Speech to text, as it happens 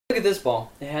Look at this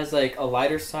ball. It has like a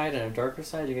lighter side and a darker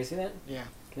side. You guys see that? Yeah.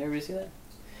 Can everybody see that?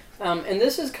 And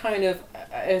this is kind of,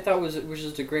 I thought was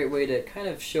just a great way to kind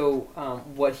of show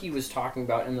what he was talking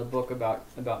about in the book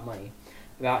about money,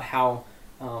 about how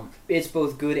it's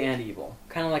both good and evil,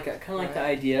 kind of like the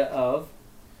idea of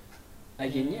a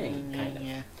yin yang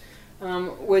kind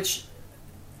of, which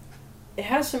it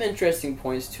has some interesting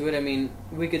points to it. I mean,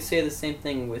 we could say the same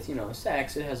thing with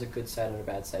sex. It has a good side and a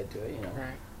bad side to it,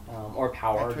 or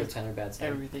power, a good side and a bad side.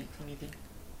 Everything, anything.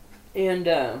 And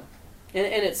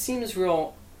it seems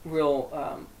real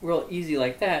easy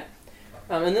like that.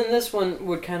 And then this one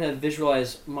would kind of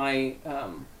visualize my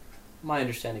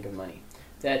understanding of money.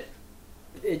 That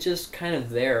it's just kind of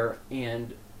there,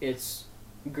 and it's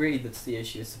greed that's the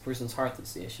issue. It's the person's heart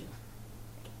that's the issue.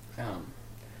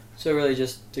 So really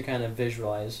just to kind of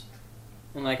visualize.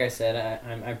 And like I said,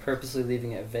 I'm purposely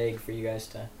leaving it vague for you guys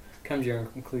to come to your own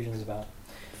conclusions about.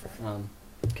 I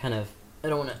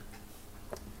don't want to...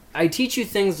 I teach you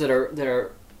things that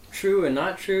are true and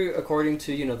not true according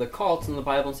to the cults and the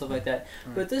Bible and stuff like that.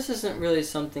 Right. But this isn't really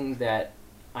something that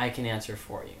I can answer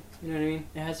for you. You know what I mean?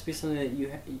 It has to be something that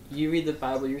you read the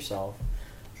Bible yourself.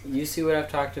 You see what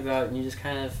I've talked about, and you just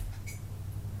kind of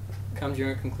come to your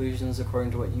own conclusions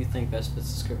according to what you think best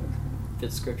fits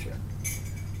Scripture.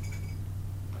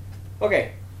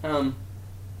 Okay.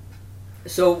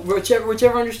 So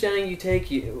whichever understanding you take,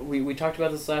 we talked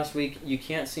about this last week. You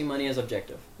can't see money as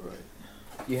objective. Right.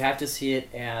 You have to see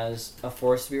it as a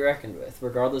force to be reckoned with,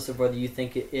 regardless of whether you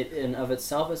think it in of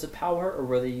itself is a power or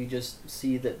whether you just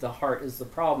see that the heart is the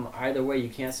problem. Either way, you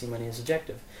can't see money as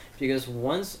objective, because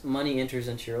once money enters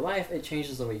into your life, it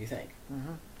changes the way you think.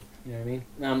 Mm-hmm. You know what I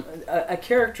mean? A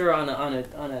character on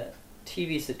a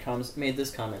TV sitcom made this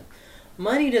comment: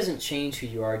 "Money doesn't change who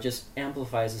you are; just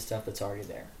amplifies the stuff that's already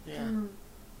there." Yeah. Mm.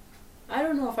 I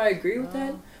don't know if I agree with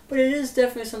that, but it is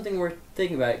definitely something worth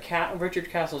thinking about. Richard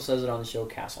Castle says it on the show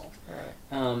Castle.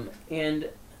 Right. And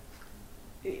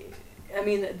I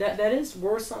mean that is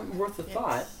worth a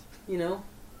thought,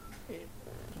 It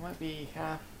might be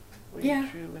halfway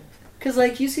true. Because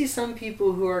like you see some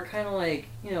people who are kind of like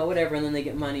whatever, and then they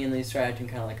get money and they start acting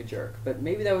kind of like a jerk. But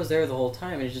maybe that was there the whole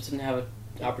time, and it just didn't have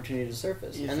an opportunity to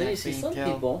surface. And then you see some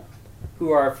people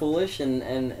who are foolish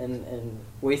and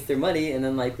waste their money, and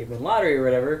then like they win lottery or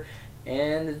whatever,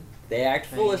 and they act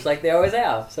foolish like they always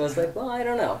have. So it's like, well, I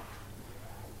don't know.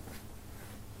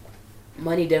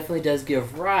 Money definitely does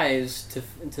give rise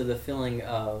to the feeling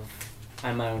of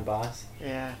I'm my own boss.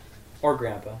 Yeah. Or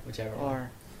grandpa, whichever.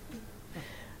 Or.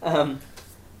 And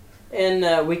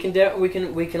we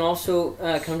can also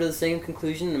come to the same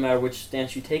conclusion, no matter which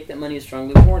stance you take, that money is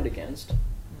strongly warned against.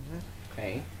 Mm-hmm.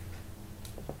 Okay.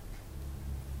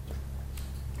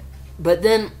 But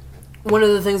then, one of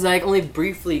the things that I only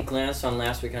briefly glanced on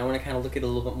last week, and I want to kind of look at it a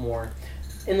little bit more.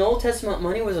 In the Old Testament,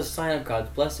 money was a sign of God's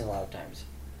blessing a lot of times.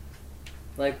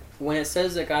 Like, when it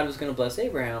says that God was going to bless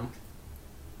Abraham,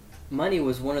 money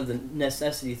was one of the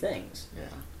necessity things. Yeah.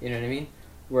 You know what I mean?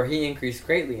 Where he increased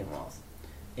greatly in wealth.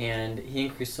 And he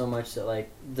increased so much that,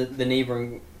 like, the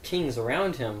neighboring kings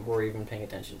around him were even paying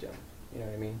attention to him. You know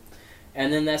what I mean?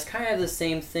 And then that's kind of the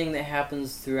same thing that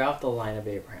happens throughout the line of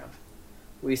Abraham.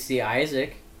 We see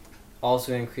Isaac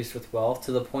also increased with wealth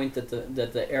to the point that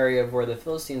the area of where the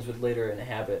Philistines would later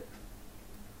inhabit,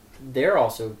 they're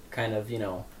also kind of,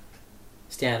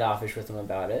 standoffish with him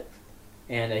about it.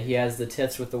 And he has the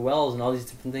tits with the wells and all these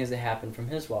different things that happen from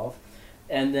his wealth.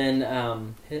 And then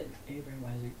Abraham,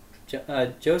 Isaac,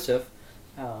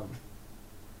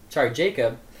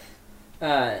 Jacob,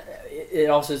 it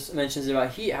also mentions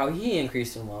about how he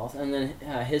increased in wealth, and then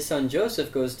his son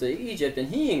Joseph goes to Egypt and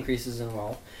he increases in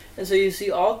wealth. And so you see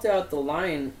all throughout the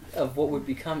line of what would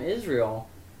become Israel,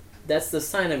 that's the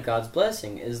sign of God's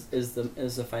blessing, is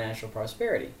the financial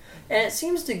prosperity. And it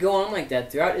seems to go on like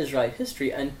that throughout Israelite history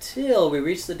until we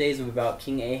reach the days of about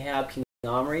King Ahab, King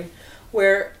Omri,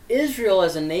 where Israel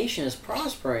as a nation is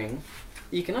prospering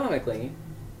economically,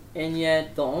 and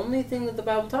yet the only thing that the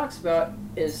Bible talks about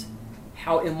is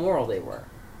how immoral they were.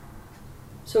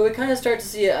 So we kind of start to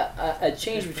see a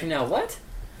change between now, what?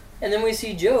 And then we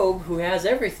see Job, who has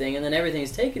everything, and then everything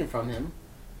is taken from him.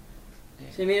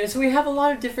 So, so we have a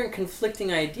lot of different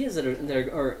conflicting ideas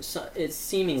it's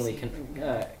seemingly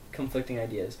conflicting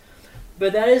ideas.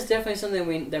 But that is definitely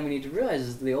something that we need to realize,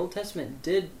 is the Old Testament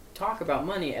did talk about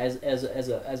money as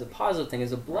a positive thing,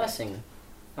 as a blessing,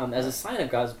 as a sign of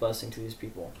God's blessing to these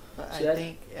people. But so I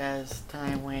think as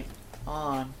time went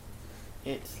on,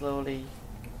 it slowly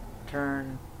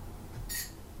turned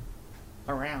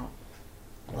around.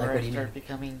 Like where what do it you started mean?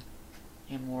 becoming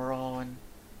immoral and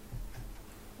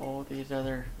all these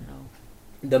other,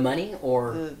 The money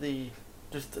or the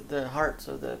just the hearts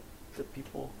of the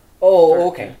people. oh,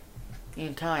 okay.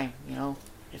 In time,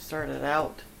 it started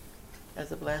out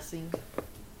as a blessing,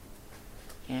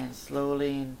 and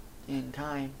slowly in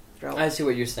time. I see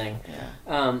what you're saying.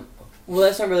 Yeah. Well,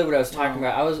 that's not really what I was talking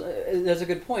about. That's a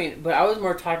good point, but I was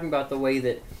more talking about the way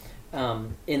that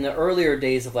in the earlier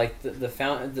days of like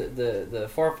the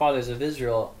forefathers of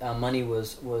Israel, money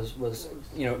was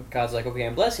God's like, okay,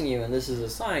 I'm blessing you, and this is a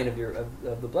sign of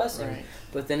of the blessing. Right.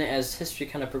 But then as history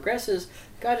kind of progresses,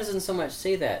 God doesn't so much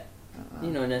say that,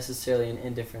 necessarily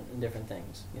in different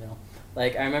things.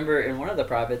 Like I remember in one of the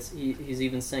prophets, he's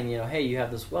even saying, hey, you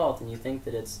have this wealth, and you think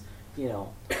that it's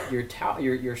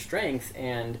your strength,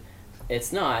 and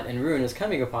it's not, and ruin is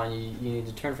coming upon you. You need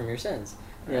to turn from your sins.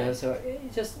 Right. So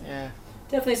it's just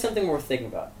definitely something worth thinking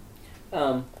about.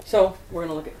 So we're going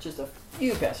to look at just a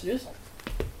few passages.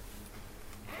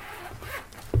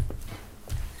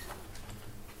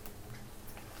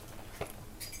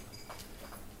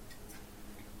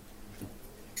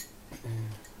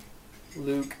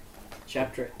 Luke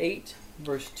chapter 8,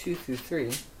 verse 2 through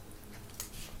 3.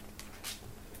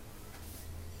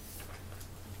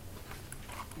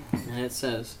 And it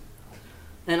says,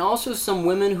 "And also some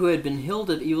women who had been healed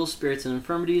of evil spirits and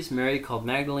infirmities, Mary called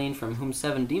Magdalene, from whom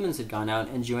 7 demons had gone out,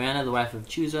 and Joanna the wife of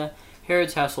Chuza,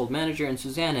 Herod's household manager, and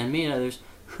Susanna, and many others,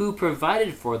 who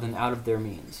provided for them out of their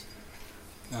means."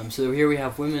 So here we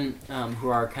have women who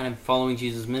are kind of following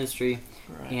Jesus' ministry,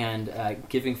 right, and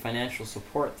giving financial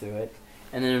support through it.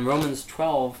 And then in Romans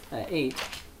 12:8,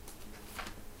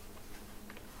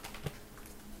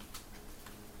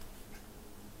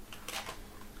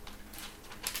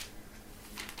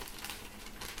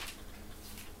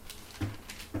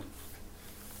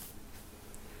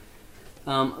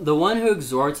 the one who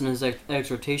exhorts in his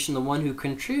exhortation, the one who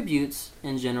contributes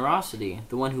in generosity,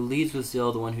 the one who leads with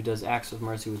zeal, the one who does acts of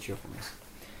mercy with cheerfulness.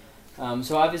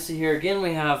 So obviously here again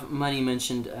we have money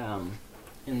mentioned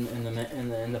in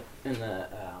the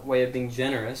way of being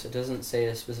generous. It doesn't say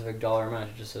a specific dollar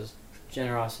amount. It just says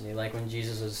generosity. Like when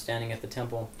Jesus was standing at the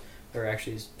temple, or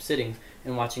actually sitting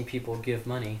and watching people give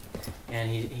money, and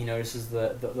he notices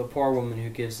the poor woman who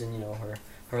gives in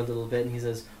her little bit, and he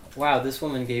says, wow, this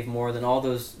woman gave more than all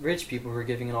those rich people who are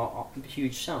giving in all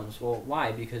huge sums. Well,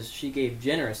 why? Because she gave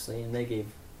generously, and they gave,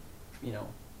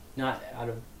 not out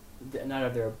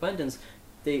of their abundance.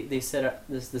 They set up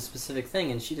this specific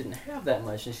thing, and she didn't have that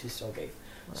much, and she still gave.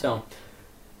 Right. So,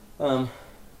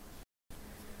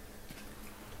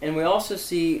 and we also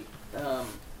see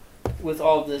with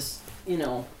all this,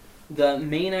 the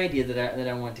main idea that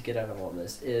I want to get out of all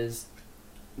this is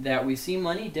that we see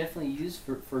money definitely used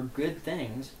for good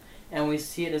things, and we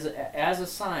see it as a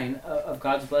sign of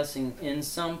God's blessing in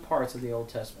some parts of the Old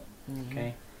Testament. Mm-hmm.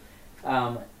 Okay,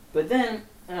 but then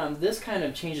this kind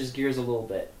of changes gears a little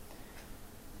bit.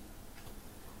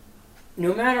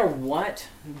 No matter what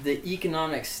the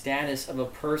economic status of a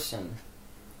person,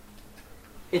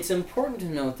 it's important to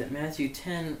note that Matthew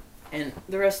 10 and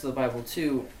the rest of the Bible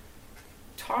too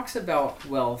talks about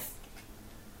wealth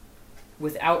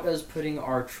without us putting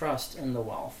our trust in the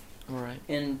wealth. All right.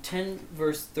 In 10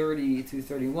 verse 30 through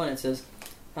 31 it says,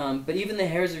 "But even the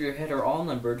hairs of your head are all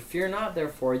numbered. Fear not,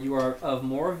 therefore, you are of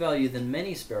more value than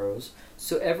many sparrows.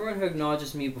 So everyone who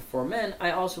acknowledges me before men,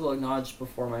 I also will acknowledge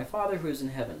before my Father who is in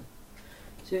heaven."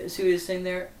 See what he's saying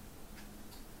there?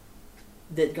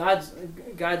 That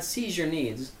God sees your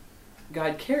needs.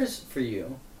 God cares for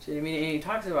you. See what I mean? And he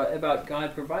talks about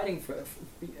God providing for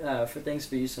things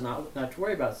for you, so not to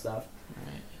worry about stuff.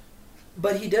 Right.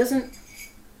 But he doesn't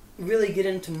really get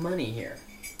into money here.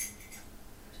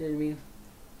 See what I mean?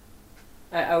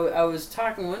 I was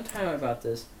talking one time about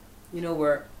this,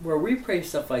 where we pray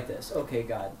stuff like this. Okay,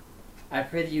 God, I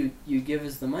pray that you give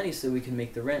us the money so we can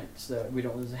make the rent, so that we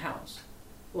don't lose the house.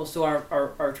 Well, so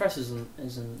our trust is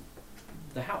in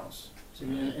the house, so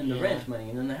in the rent money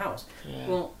and in the house. Yeah.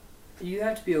 Well, you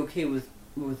have to be okay with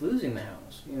losing the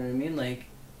house. You know what I mean? Like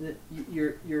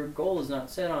your goal is not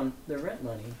set on the rent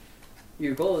money.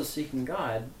 Your goal is seeking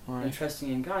God, right, and trusting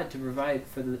in God to provide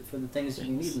for the things that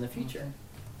you need in the future.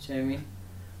 Mm-hmm. See what I mean?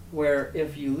 Where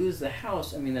if you lose the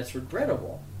house, that's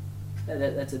regrettable.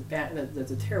 That's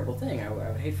a terrible thing. I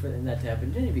would hate for that to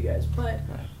happen to any of you guys. But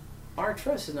right, our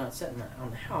trust is not set on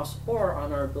the house or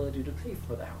on our ability to pay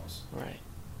for the house. Right.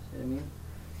 See what I mean?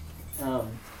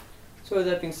 So with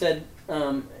that being said,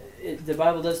 the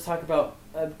Bible does talk about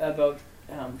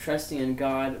trusting in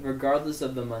God regardless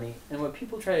of the money. And what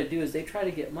people try to do is they try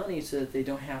to get money so that they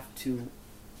don't have to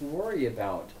worry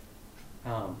about,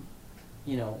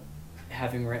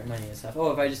 having rent money and stuff.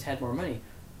 Oh, if I just had more money.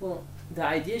 Well, the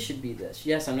idea should be this.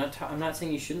 Yes, I'm not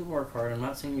saying you shouldn't work hard. I'm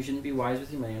not saying you shouldn't be wise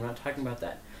with your money. I'm not talking about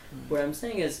that. What I'm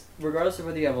saying is, regardless of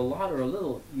whether you have a lot or a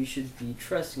little, you should be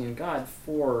trusting in God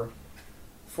for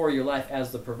your life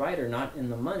as the provider, not in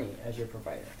the money as your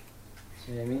provider.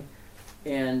 See what I mean?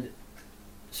 And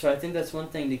so I think that's one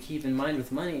thing to keep in mind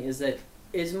with money is that,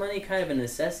 is money kind of a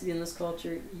necessity in this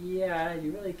culture? Yeah,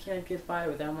 you really can't get by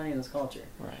without money in this culture.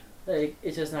 Right. Like,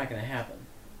 it's just not going to happen.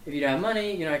 If you don't have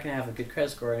money, you're not going to have a good credit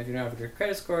score. And if you don't have a good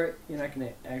credit score, you're not going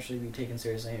to actually be taken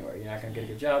seriously anywhere. You're not going to get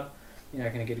a good job. You're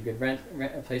not going to get a good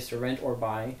a place to rent or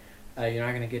buy. You're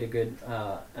not going to get a good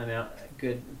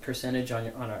good percentage on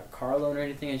a car loan or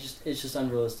anything. It's just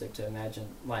unrealistic to imagine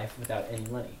life without any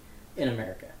money in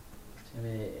America. I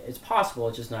mean, it's possible.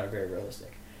 It's just not very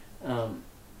realistic.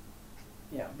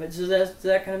 Yeah, but does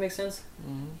that kind of make sense?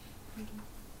 Mm-hmm.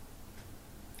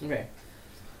 Okay.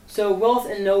 So wealth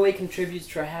in no way contributes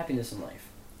to our happiness in life.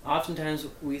 Oftentimes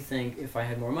we think if I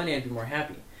had more money, I'd be more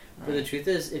happy. But the truth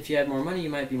is, if you had more money, you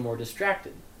might be more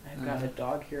distracted. I've got a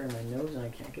dog here in my nose and I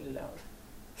can't get it out.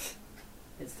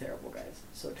 It's terrible, guys.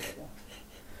 So terrible.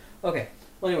 Okay.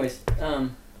 Well, anyways,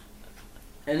 and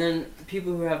then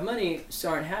people who have money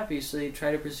still aren't happy, so they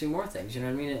try to pursue more things. You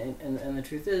know what I mean? And the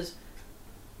truth is,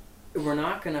 we're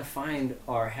not going to find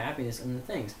our happiness in the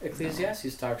things.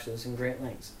 Ecclesiastes talks to us in great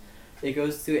lengths. It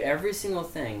goes through every single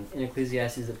thing in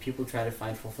Ecclesiastes that people try to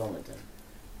find fulfillment in.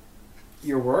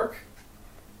 Your work,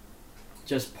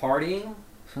 just partying,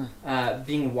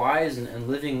 being wise and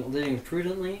living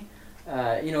prudently.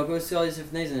 It goes through all these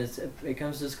different things, and it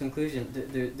comes to this conclusion.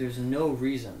 There's no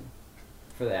reason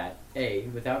for that. A,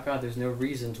 without God, there's no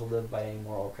reason to live by any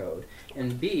moral code.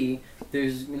 And B,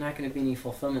 there's not going to be any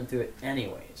fulfillment through it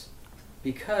anyways.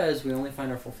 Because we only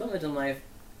find our fulfillment in life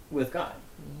with God.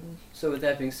 Mm-hmm. So with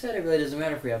that being said, it really doesn't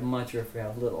matter if we have much or if we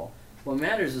have little. What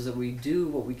matters is that we do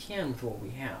what we can with what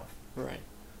we have. Right.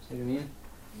 See what I mean?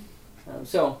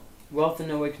 So, wealth in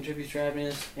no way contributes to our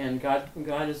happiness, and God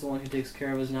is the one who takes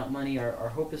care of us, not money. Our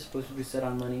hope is supposed to be set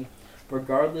on money,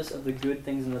 regardless of the good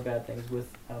things and the bad things with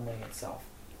money itself.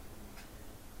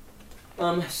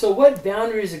 So what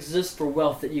boundaries exist for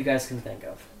wealth that you guys can think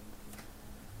of?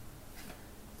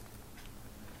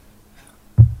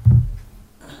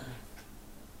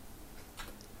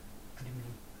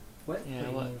 What? Yeah,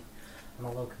 what? I'm a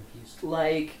little confused.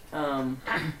 Like,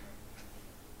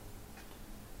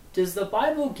 does the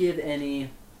Bible give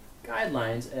any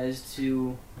guidelines as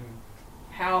to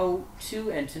how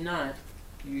to and to not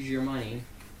use your money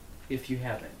if you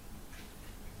haven't?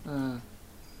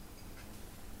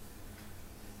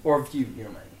 Or view your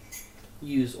money.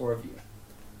 Use or view.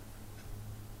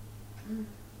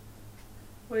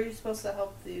 Well, you're supposed to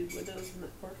help the widows and the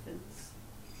orphans.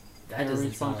 That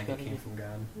doesn't sound like it came from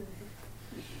God.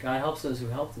 God helps those who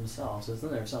help themselves. It's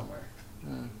in there somewhere.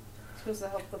 You're supposed to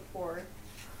help the poor.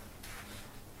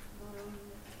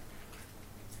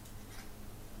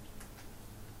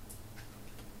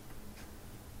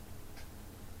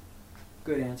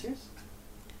 Good answers.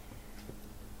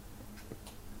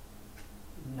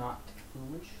 Not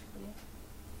foolishly.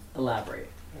 Elaborate.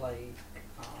 Like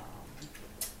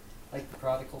the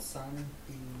prodigal son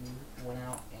who went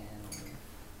out and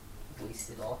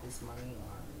wasted all his money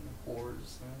on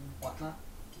whores and whatnot.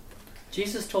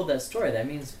 Jesus told that story. That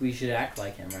means we should act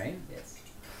like him, right? Yes.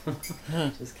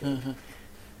 Just kidding.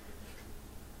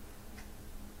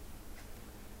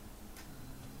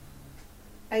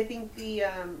 I think the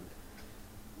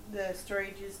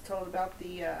story Jesus told about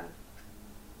the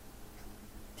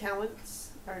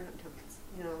talents, or not talents,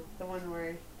 the one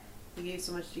where he gave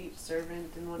so much to each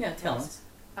servant and one. Yeah, talents.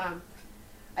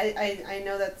 I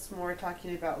know that's more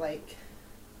talking about like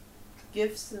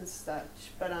gifts and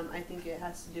such, but I think it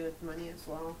has to do with money as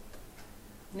well.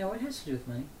 No, it has to do with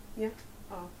money. Yeah.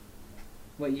 Oh.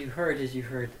 What you heard is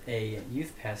a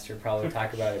youth pastor probably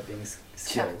talk about it being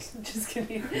skills. Just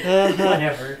kidding.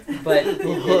 Whatever. But it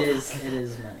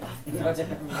is money.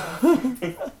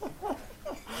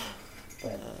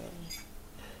 But,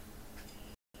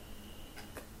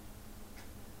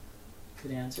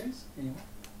 good answers? Anyone?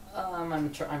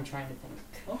 I'm trying to think.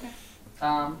 Okay.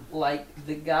 Like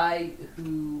the guy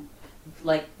who,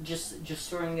 like just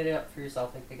storing it up for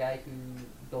yourself, like the guy who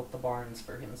built the barns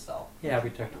for himself. Yeah, we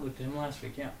looked at him last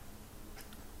week. Yeah.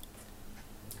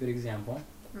 Good example.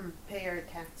 Pay our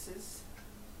taxes.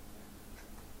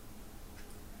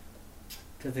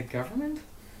 To the government?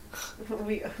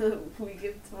 we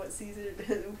give to what Caesar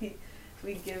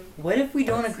we give. What if we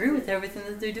don't agree with everything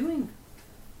that they're doing?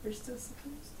 We're still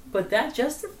supposed to. But that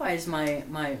justifies my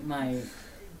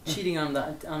cheating on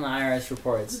the IRS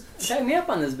reports. Check me up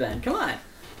on this, Ben. Come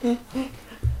on.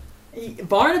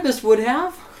 Barnabas would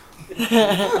have.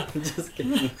 Just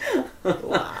kidding.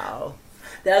 Wow.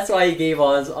 That's why he gave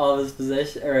all his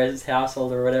possession or his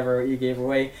household or whatever you gave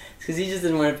away, because he just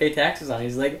didn't want to pay taxes on it.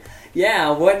 He's like, yeah,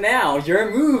 what now?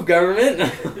 Your move, government.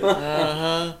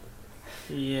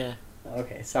 Yeah.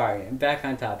 Okay, sorry. I'm back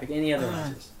on topic. Any other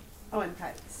answers? Oh, and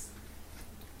tithes.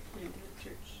 We do in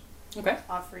church. Okay.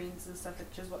 Offerings and stuff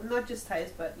at church. Well, not just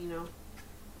tithes, but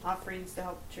offerings to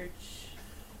help church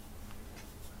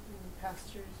and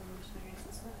pastors and missionaries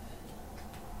and stuff.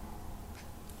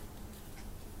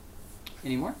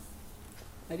 Any more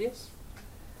ideas?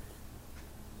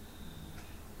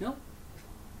 No?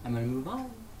 I'm gonna move on.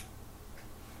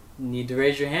 You need to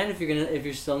raise your hand if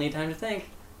you still need time to think.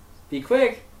 Be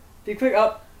quick. Be quick.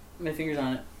 Oh, my finger's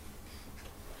on it.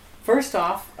 First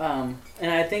off, and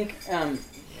I think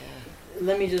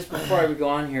let me just, before we go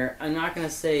on here, I'm not going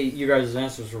to say you guys'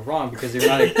 answers were wrong because they're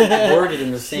not worded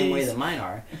in the same way that mine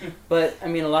are. But, I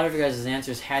mean, a lot of your guys'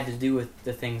 answers had to do with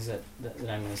the things that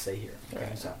I'm going to say here. Okay,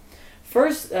 Right. so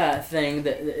first thing,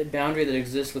 the boundary that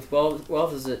exists with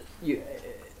wealth is that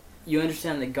you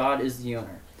understand that God is the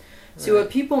owner. See, Right. what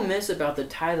people miss about the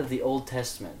tithe of the Old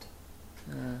Testament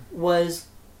was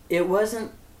it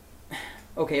wasn't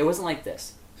like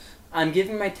this. I'm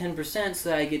giving my 10% so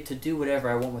that I get to do whatever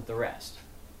I want with the rest.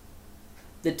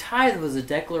 The tithe was a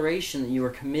declaration that you were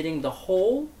committing the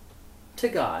whole to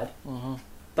God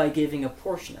by giving a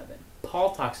portion of it.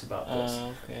 Paul talks about this.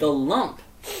 Okay. The lump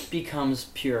becomes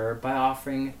pure by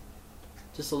offering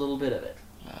just a little bit of it.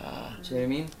 See what I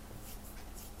mean?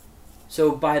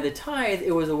 So by the tithe,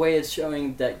 it was a way of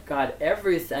showing that God,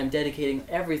 I'm dedicating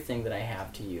everything that I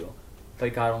have to you.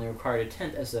 But God only required a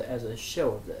tenth as a show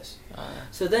of this.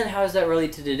 So then, how does that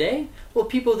relate to today? Well,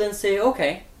 people then say,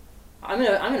 okay, I'm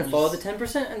gonna follow the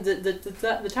 10% and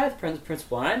the tithe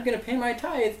principle, and I'm gonna pay my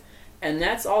tithe, and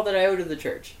that's all that I owe to the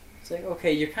church. It's like,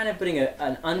 okay, you're kind of putting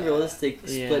an unrealistic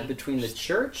split between the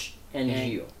church and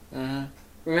you.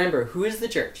 Remember, who is the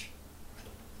church?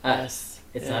 Us.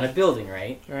 It's not a building,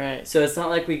 right? Right. So it's not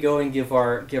like we go and give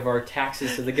our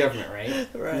taxes to the government, right?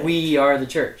 Right. We are the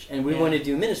church, and we want to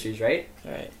do ministries, right?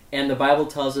 Right. And the Bible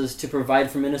tells us to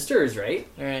provide for ministers, right?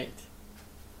 Right.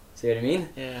 See what I mean?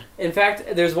 Yeah. In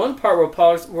fact, there's one part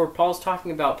where Paul's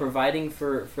talking about providing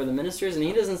for the ministers, and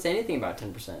he doesn't say anything about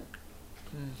 10%.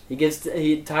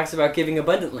 He talks about giving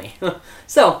abundantly.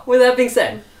 So, with that being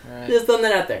said, just throwing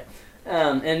that out there.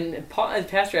 And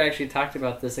Pastor actually talked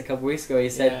about this a couple weeks ago. He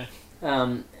said,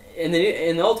 in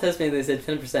the Old Testament they said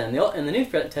 10%. In the New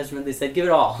Testament they said give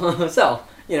it all. So,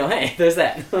 hey, there's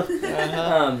that.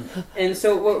 And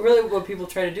so what people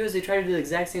try to do is they try to do the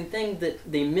exact same thing that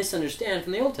they misunderstand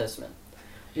from the Old Testament.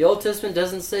 The Old Testament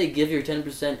doesn't say give your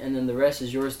 10% and then the rest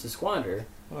is yours to squander.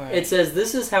 Right. It says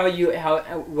this is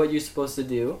what you're supposed to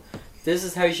do. This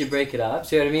is how you should break it up.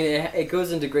 See what I mean? It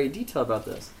goes into great detail about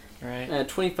this. Right.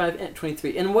 25 and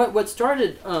 23. And what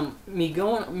started me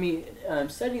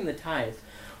studying the tithe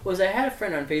was I had a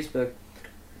friend on Facebook,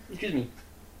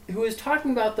 who was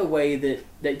talking about the way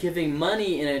that giving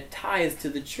money in a tithe to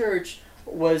the church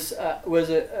was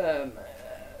a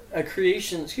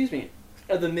creation,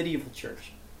 of the medieval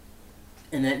church,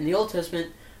 and that in the Old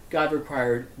Testament God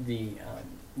required the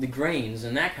grains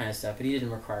and that kind of stuff, but He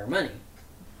didn't require money.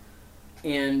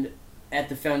 And at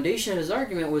the foundation of his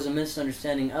argument was a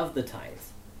misunderstanding of the tithe.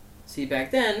 See,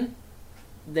 back then,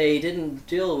 they didn't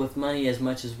deal with money as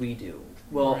much as we do.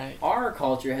 Well, our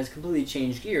culture has completely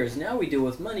changed gears. Now we deal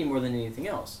with money more than anything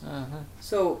else.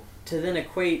 So, to then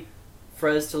equate for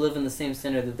us to live in the same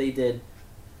standard that they did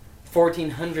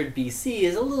 1400 BC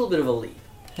is a little bit of a leap.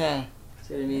 See what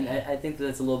I mean? I think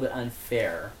that's a little bit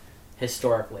unfair,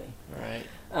 historically. Right.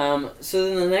 So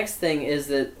then the next thing is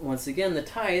that, once again, the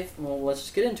tithe, well, let's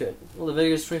just get into it.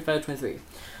 Leviticus 25:23.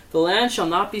 The land shall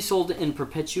not be sold in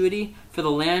perpetuity, for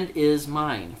the land is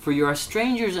mine. For you are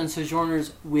strangers and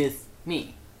sojourners with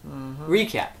me.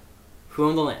 Recap. Who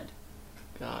owned the land?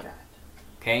 God.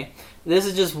 Okay? This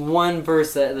is just one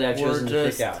verse that I've chosen to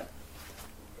pick out.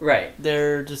 Right.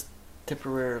 They're just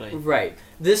temporarily. Right.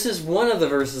 This is one of the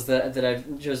verses that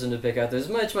I've chosen to pick out. There's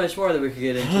much, much more that we could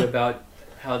get into about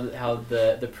how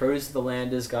the produce of the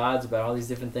land is God's, about all these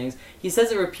different things. He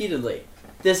says it repeatedly.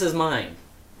 This is mine.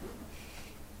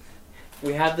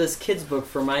 We have this kid's book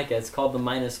for Micah. It's called the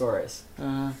Minosaurus.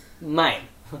 Mine.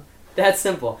 That's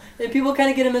simple. And people kind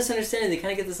of get a misunderstanding. They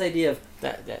kind of get this idea of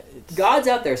God's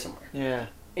out there somewhere. Yeah.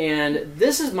 And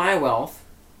this is my wealth,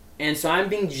 and so I'm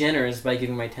being generous by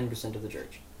giving my 10% to the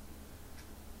church.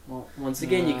 Well, once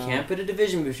again, you can't put a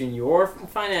division between your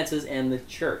finances and the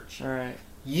church. All right.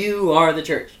 You are the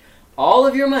church. All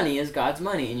of your money is God's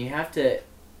money, and you have to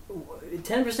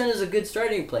 10% is a good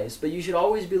starting place, but you should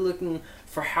always be looking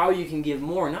for how you can give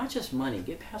more, not just money.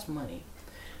 Get past money.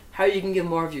 How you can give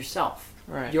more of yourself,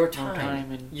 Right. your More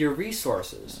time, and your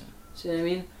resources. See what I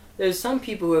mean? There's some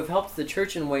people who have helped the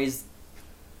church in ways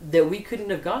that we couldn't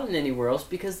have gotten anywhere else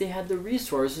because they had the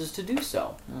resources to do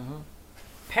so.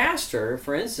 Pastor,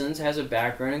 for instance, has a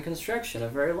background in construction, a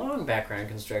very long background in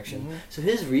construction. So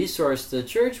his resource to the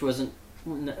church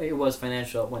it was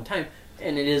financial at one time,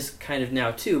 and it is kind of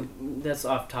now too. That's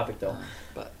off topic though.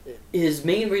 But His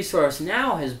main resource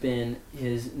now has been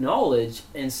his knowledge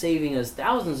and saving us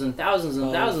thousands and thousands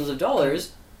and thousands of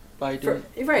dollars. by doing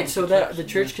Right, so that the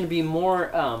church can be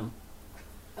more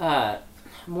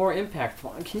more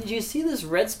impactful. Can you see this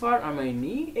red spot on my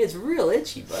knee? It's real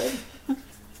itchy, bud.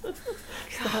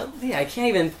 God, I can't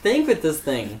even think with this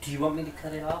thing. Do you want me to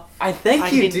cut it off? I think I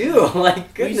you can- do. Like,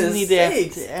 we goodness just need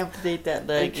sakes. to amputate that I'm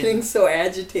leg. getting so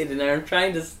agitated, and I'm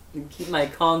trying to keep my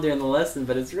calm during the lesson,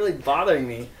 but it's really bothering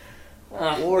me.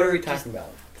 What are we just- talking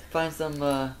about? Find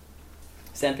some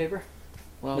Sandpaper?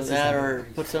 well This is that not or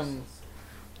put some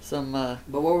But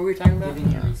what were we talking about?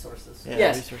 Giving you resources. yeah,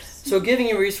 Yes. resources. So giving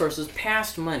you resources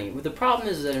past money. But the problem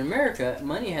is that in America,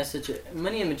 money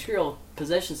and material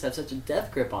possessions have such a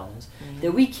death grip on us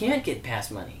that we can't get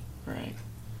past money. Right.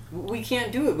 We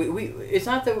can't do it. We it's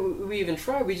not that we even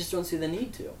try. We just don't see the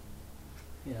need to.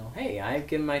 You know, hey, I've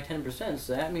given my 10%,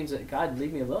 so that means that God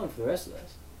leave me alone for the rest of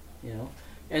this. You know,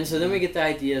 and so then we get the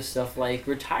idea of stuff like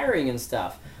retiring and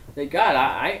stuff. That God,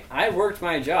 I worked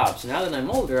my job, so now that I'm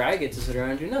older, I get to sit around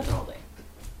and do nothing all day.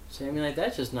 So I mean, like,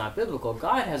 that's just not biblical.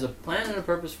 God has a plan and a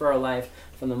purpose for our life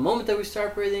from the moment that we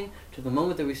start breathing to the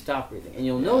moment that we stop breathing, and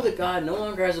you'll know that God no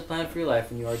longer has a plan for your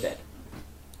life when you are dead.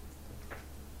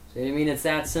 So I mean, it's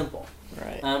that simple.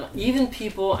 Right. Even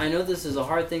people, I know this is a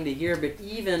hard thing to hear, but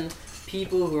even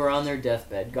people who are on their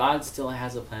deathbed, God still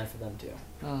has a plan for them too.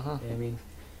 I mean,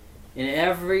 in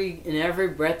every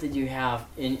breath that you have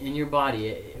in your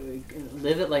body,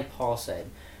 live it like Paul said.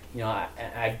 You know,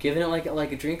 I've given it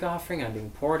like a drink offering. I'm being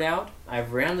poured out.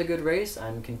 I've ran the good race.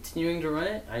 I'm continuing to run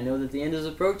it. I know that the end is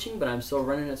approaching, but I'm still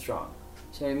running it strong.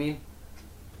 See what I mean?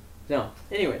 So,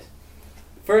 anyways,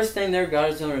 first thing there, God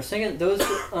is the owner. Second, those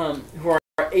who are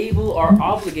able are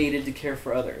obligated to care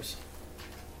for others.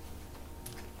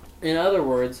 In other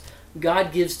words,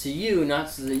 God gives to you not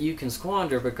so that you can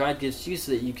squander, but God gives to you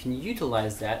so that you can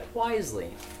utilize that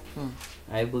wisely.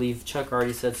 I believe Chuck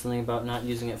already said something about not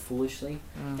using it foolishly.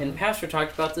 And Pastor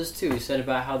talked about this too. He said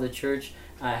about how the church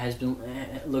has been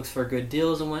looks for good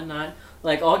deals and whatnot.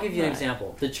 Like, I'll give you an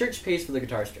example. The church pays for the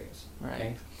guitar strings. Right.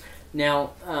 Okay?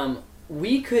 Now,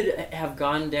 we could have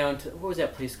gone down to, what was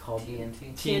that place called?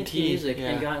 TNT. TNT Music,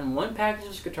 yeah. and gotten one package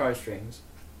of guitar strings,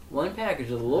 one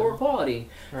package of the lower quality,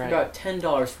 for Right. about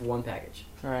 $10 for one package.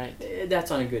 Right.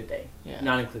 That's on a good day, Yeah.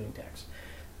 not including tax.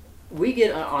 We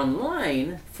get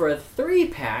online for a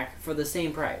 3-pack for the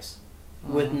same price,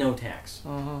 with no tax.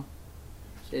 Uh-huh.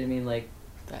 So I mean, like,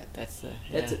 That's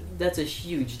that's a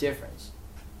huge difference.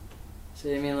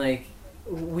 So I mean, like,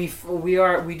 we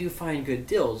do find good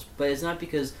deals, but it's not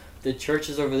because the church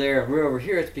is over there and we're over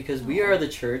here. It's because we are the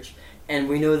church, and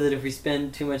we know that if we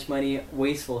spend too much money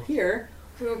wasteful here,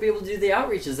 we won't be able to do the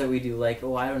outreaches that we do. Like,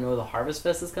 I don't know, the Harvest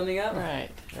Fest is coming up. Right.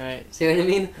 See what I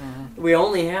mean? Uh-huh. We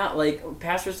only have, like,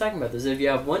 Pastor's talking about this. If you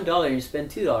have $1 and you spend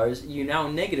 $2, you're now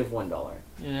negative $1.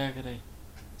 Exactly.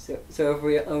 So if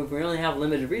we only have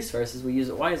limited resources, we use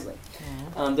it wisely.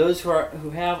 Uh-huh. Those who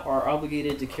have are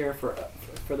obligated to care for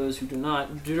those who do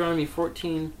not. Deuteronomy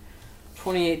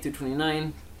 14:28 through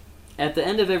 29. At the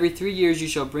end of every 3 years you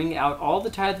shall bring out all the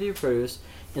tithe of your produce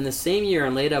in the same year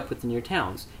and lay it up within your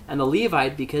towns. And the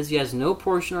Levite, because he has no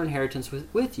portion or inheritance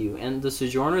with you, and the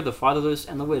sojourner, the fatherless,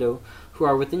 and the widow, who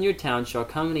are within your town, shall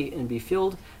come and eat and be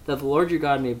filled, that the Lord your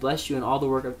God may bless you in all the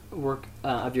work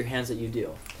of your hands that you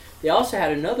do. They also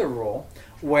had another rule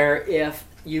where if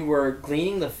you were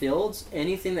gleaning the fields,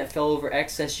 anything that fell over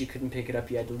excess, you couldn't pick it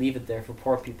up. You had to leave it there for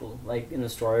poor people, like in the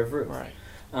story of Ruth. Right.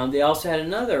 They also had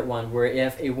another one where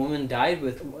if a woman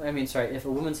if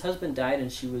a woman's husband died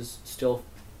and she was still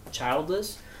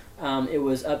childless, it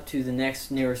was up to the next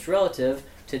nearest relative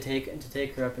to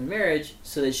take her up in marriage,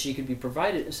 so that she could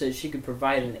provide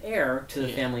an heir to the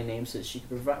family name, so that she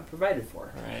could provide it for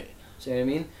her. Right. See what I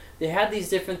mean? They had these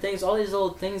different things, all these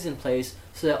little things in place,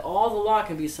 so that all the law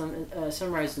can be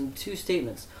summarized in 2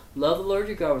 statements: love the Lord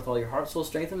your God with all your heart, soul,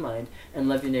 strength, and mind, and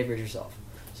love your neighbor as yourself.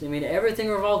 So I mean, everything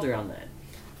revolved around that.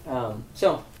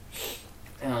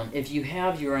 If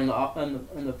you're in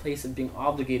the place of being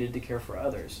obligated to care for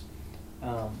others.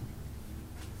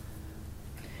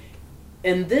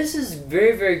 And this is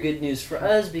very, very good news for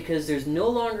us because there's no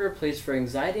longer a place for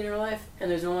anxiety in our life,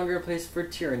 and there's no longer a place for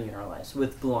tyranny in our lives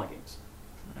with belongings.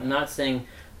 I'm not saying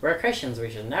we're Christians, we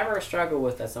should never struggle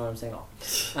with, that's not what I'm saying at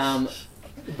all.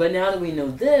 But now that we know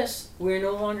this, we're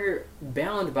no longer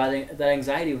bound by that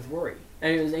anxiety with worry.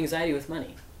 And it was anxiety with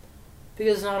money.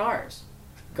 Because it's not ours.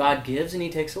 God gives and He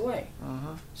takes away.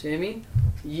 See what I mean?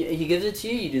 He gives it to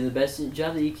you, you do the best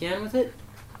job that you can with it,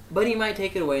 but He might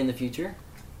take it away in the future.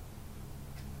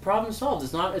 Problem solved.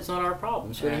 It's not our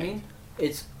problem. See what I mean?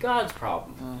 It's God's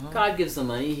problem. God gives the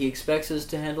money. He expects us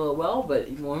to handle it well, but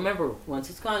remember, once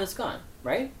it's gone,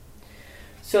 right?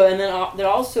 So, and then that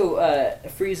also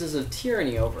frees us of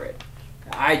tyranny over it.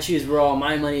 I choose where all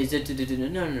my money is.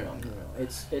 No.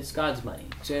 It's God's money.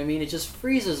 See what I mean? It just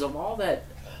frees us of all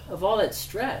that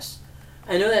stress.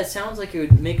 I know that sounds like it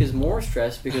would make us more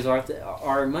stressed because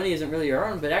our money isn't really our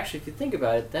own, but actually, if you think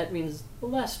about it, that means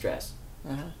less stress.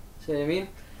 See what I mean?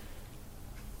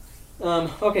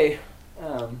 Okay.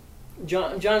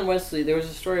 John Wesley, there was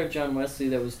a story of John Wesley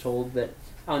that was told that,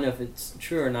 I don't know if it's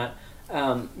true or not,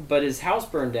 but his house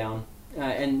burned down,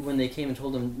 and when they came and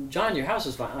told him, John, your house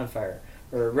is on fire,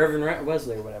 or Reverend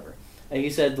Wesley or whatever, and he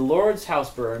said, the Lord's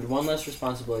house burned, one less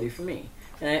responsibility for me.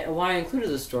 And why I included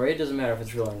this story, it doesn't matter if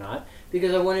it's real or not,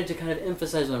 because I wanted to kind of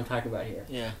emphasize what I'm talking about here.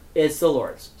 Yeah. It's the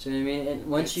Lord's. See what I mean? And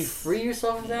once you free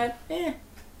yourself of that, see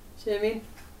what I mean?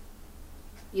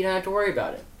 You don't have to worry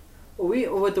about it.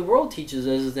 What the world teaches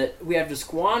us is that we have to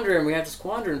squander and we have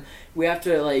to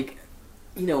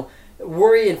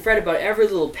worry and fret about every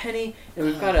little penny, and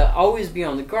we've got to always be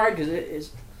on the guard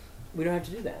because we don't have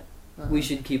to do that. We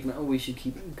should keep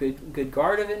good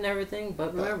guard of it and everything,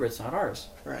 but remember, it's not ours.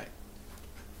 Right.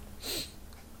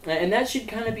 And that should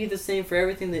kind of be the same for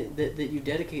everything that you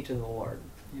dedicate to the Lord.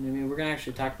 You know what I mean? We're going to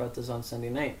actually talk about this on Sunday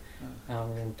night. We're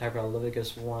going to talk about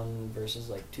Leviticus 1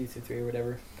 verses 2 through 3 or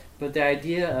whatever. But the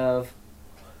idea of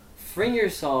freeing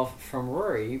yourself from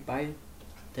worry by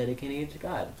dedicating it to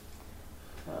God.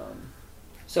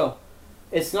 So,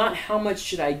 it's not how much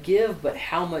should I give, but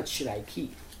how much should I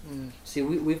keep. See,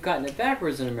 we've gotten it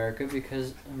backwards in America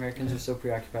because Americans are so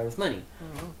preoccupied with money.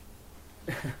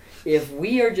 If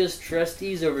we are just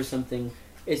trustees over something,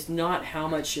 it's not how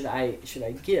much should I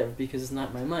give because it's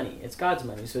not my money. It's God's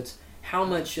money. So it's how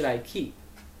much should I keep.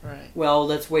 Right. Well,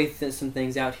 let's weigh some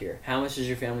things out here. How much does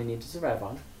your family need to survive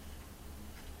on?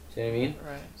 See what I mean?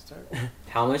 Right. Start.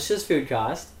 How much does food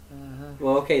cost?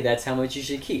 Well, okay, that's how much you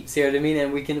should keep. See what I mean?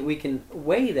 And we can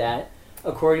weigh that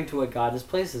according to what God has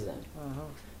placed us in.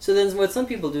 So then what some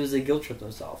people do is they guilt trip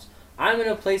themselves. I'm in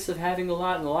a place of having a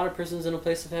lot, and a lot of persons in a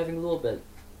place of having a little bit.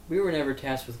 We were never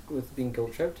tasked with being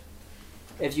guilt tripped.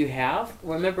 If you have,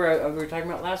 remember we were talking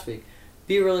about last week,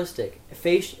 be realistic.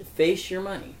 Face your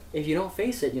money. If you don't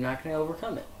face it, you're not going to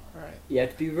overcome it. Right. You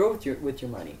have to be real with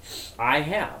your money. I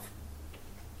have.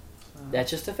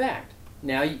 That's just a fact.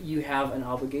 Now you have an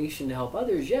obligation to help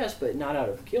others, yes, but not out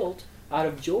of guilt, out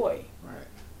of joy. Right.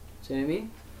 See what I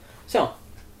mean? So,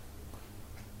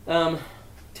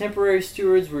 temporary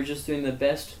stewards, we're just doing the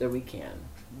best that we can.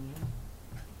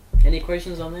 Any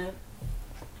questions on that?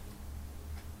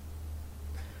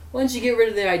 Once you get rid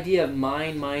of the idea of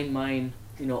mine,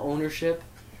 ownership,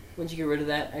 once you get rid of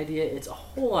that idea, it's a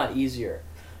whole lot easier.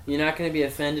 You're not going to be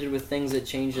offended with things that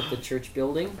change at the church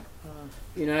building.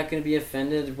 You're not going to be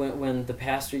offended when the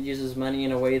pastor uses money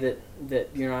in a way that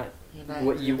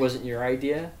wasn't your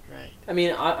idea. Right. I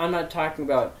mean, I'm not talking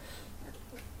about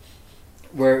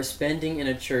where spending in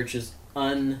a church is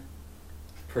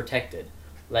unprotected,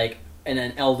 like an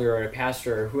elder or a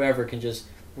pastor or whoever can just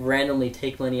randomly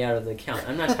take money out of the account.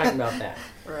 I'm not talking about that.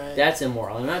 Right. That's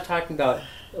immoral. I'm not talking about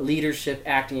leadership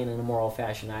acting in an immoral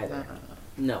fashion either.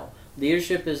 No.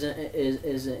 Leadership is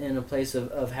in a place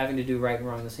of having to do right and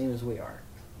wrong the same as we are.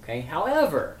 Okay?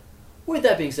 However, with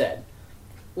that being said,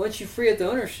 once you free up the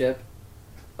ownership,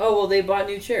 oh, well, they bought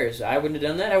new chairs. I wouldn't have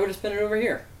done that. I would have spent it over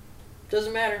here.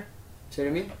 Doesn't matter. See what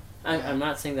I mean? I'm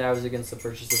not saying that I was against the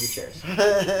purchase of the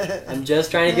chairs. I'm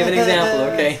just trying to give an example,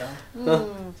 okay?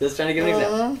 Just trying to give an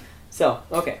example. So,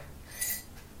 okay.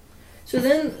 So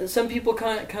then some people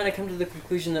kind of come to the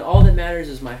conclusion that all that matters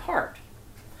is my heart,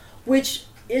 which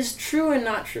is true and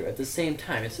not true at the same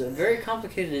time. It's a very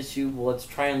complicated issue. Well, let's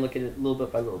try and look at it little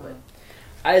bit by little bit.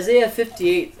 Isaiah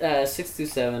 58, 6 through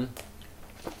 7.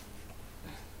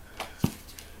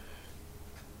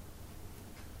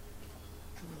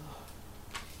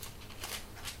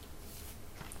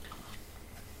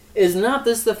 Is not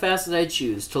this the fast that I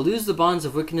choose, to loose the bonds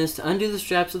of wickedness, to undo the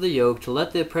straps of the yoke, to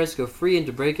let the oppressed go free, and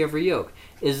to break every yoke?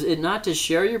 Is it not to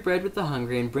share your bread with the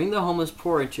hungry, and bring the homeless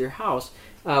poor into your house,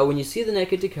 when you see the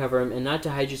naked, to cover him, and not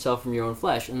to hide yourself from your own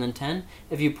flesh. And then 10,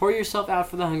 if you pour yourself out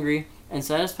for the hungry, and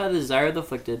satisfy the desire of the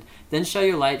afflicted, then shall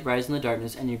your light rise in the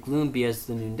darkness, and your gloom be as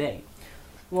the noonday.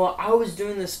 Well, I was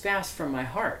doing this fast from my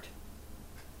heart.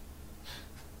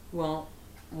 Well,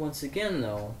 once again,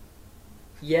 though,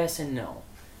 yes and no.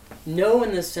 No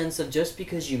in the sense of just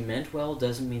because you meant well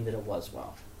doesn't mean that it was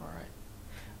well. All right.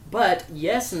 But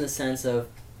yes in the sense of,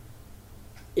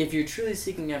 if you're truly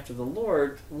seeking after the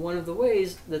Lord, one of the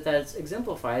ways that that's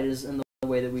exemplified is in the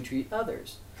way that we treat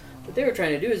others. What they were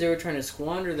trying to do is they were trying to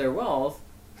squander their wealth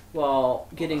while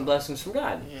getting blessings from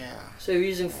God. Yeah. So you're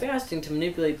using fasting to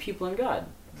manipulate people and God.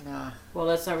 Nah. Well,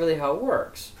 that's not really how it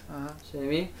works. Uh-huh. See what I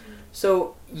mean?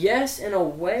 So, yes, in a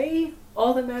way,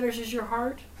 all that matters is your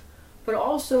heart. But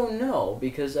also no,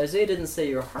 because Isaiah didn't say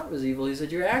your heart was evil. He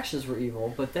said your actions were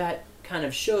evil. But that kind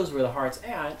of shows where the heart's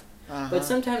at. Uh-huh. But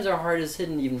sometimes our heart is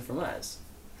hidden even from us.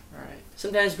 Right.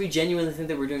 Sometimes we genuinely think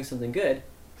that we're doing something good,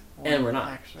 and we're not.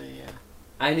 Actually, yeah.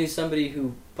 I knew somebody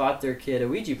who bought their kid a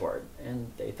Ouija board,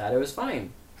 and they thought it was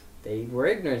fine. They were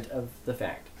ignorant of the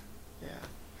fact. Yeah.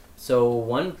 So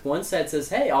one side says,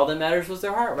 hey, all that matters was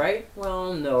their heart, right?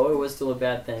 Well, no, it was still a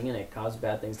bad thing, and it caused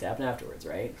bad things to happen afterwards,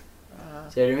 right?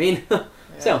 See what I mean? Yeah.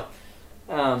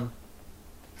 So,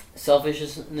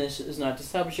 selfishness is not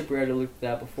discipleship. We already looked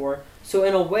at that before. So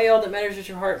in a way, all that matters is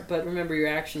your heart, but remember, your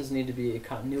actions need to be a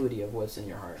continuity of what's in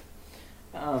your heart.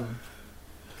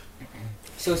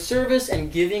 So service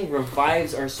and giving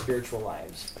revives our spiritual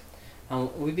lives.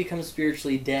 We become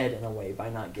spiritually dead in a way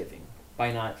by not giving,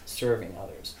 by not serving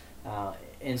others.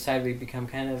 Inside we become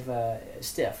kind of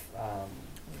stiff,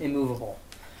 immovable.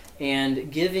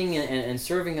 And giving and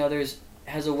serving others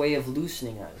has a way of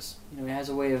loosening us. It has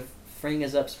a way of freeing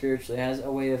us up spiritually. It has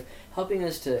a way of helping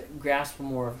us to grasp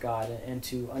more of God and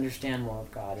to understand more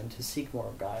of God and to seek more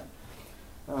of God.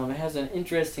 It has an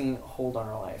interesting hold on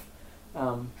our life.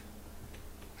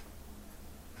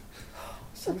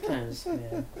 Sometimes,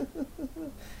 man,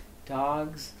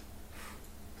 dogs,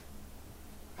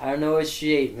 I don't know what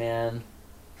she ate, man,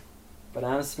 but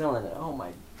I'm smelling it. Oh my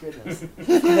goodness.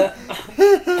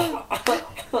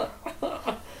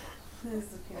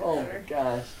 Oh my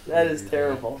gosh, that is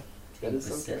terrible. That is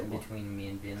so sitting terrible. between me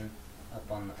and Ben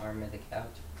up on the arm of the couch.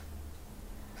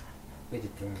 We had to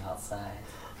throw him outside.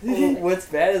 Well, what's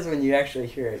bad is when you actually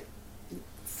hear it.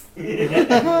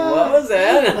 What was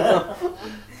that?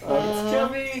 It's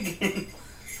coming!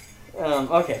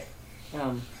 Okay.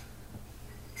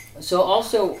 So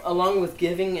also, along with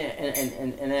giving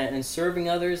and serving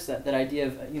others, that idea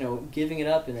of giving it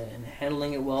up and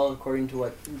handling it well according to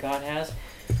what God has,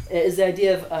 is the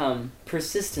idea of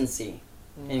persistency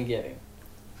in giving.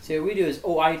 So what we do is,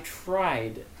 I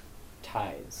tried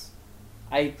tithes.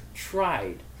 I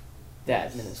tried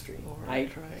that ministry. Lord, I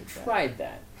tried tried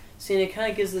that. See, and it kind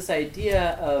of gives this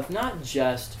idea of not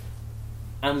just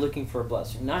I'm looking for a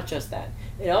blessing, not just that.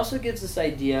 It also gives this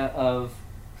idea of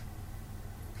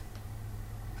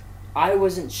I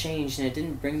wasn't changed and it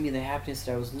didn't bring me the happiness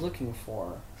that I was looking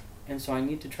for, and so I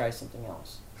need to try something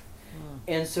else.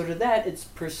 And so to that, it's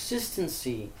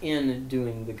persistency in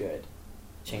doing the good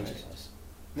changes us.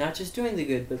 Not just doing the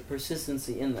good, but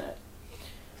persistency in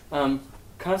that.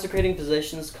 Consecrating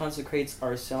possessions consecrates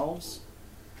ourselves.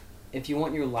 If you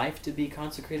want your life to be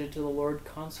consecrated to the Lord,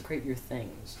 consecrate your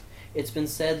things. It's been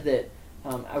said that,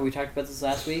 we talked about this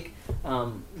last week,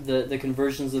 the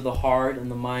conversions of the heart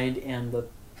and the mind and the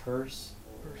purse.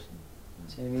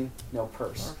 See what I mean? No,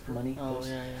 purse. Money. Oh, purse.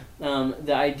 yeah.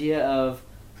 The idea of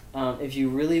if you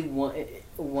really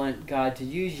want God to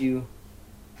use you,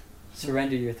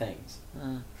 surrender your things.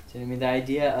 See what I mean? The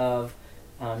idea of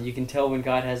you can tell when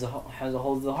God has a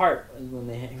hold of the heart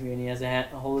when He has a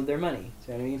hold of their money.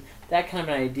 See what I mean? That kind of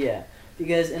an idea.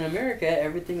 Because in America,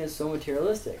 everything is so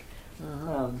materialistic.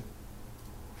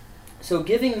 So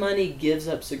giving money gives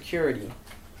up security.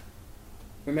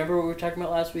 Remember what we were talking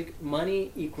about last week?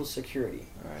 Money equals security.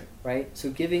 Right? So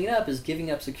giving it up is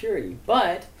giving up security.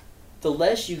 But the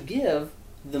less you give,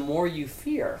 the more you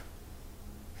fear.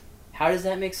 How does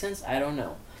that make sense? I don't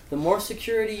know. The more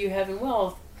security you have in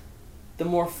wealth, the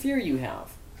more fear you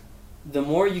have. The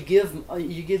more you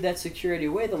give that security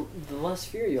away, the less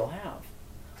fear you'll have.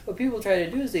 What people try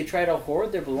to do is they try to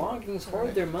hoard their belongings,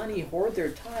 hoard their money, hoard their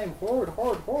time,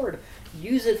 hoard.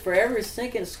 Use it for every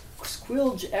second,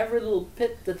 squilge every little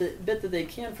bit that they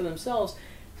can for themselves,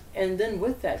 and then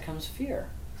with that comes fear.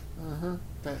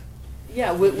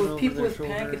 Yeah, with people with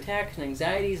panic attacks and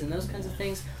anxieties and those kinds of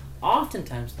things,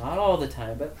 oftentimes, not all the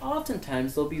time, but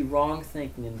oftentimes there'll be wrong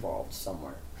thinking involved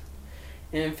somewhere.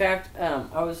 And in fact,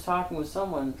 I was talking with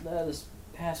someone this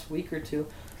past week or two,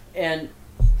 and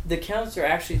the counselor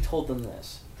actually told them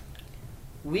this: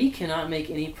 we cannot make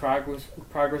any progress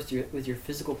with your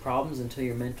physical problems until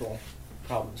your mental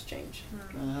problems change.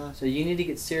 Uh-huh. So you need to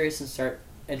get serious and start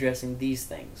addressing these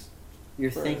things. Your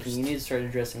First. thinking, you need to start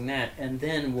addressing that, and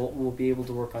then we'll be able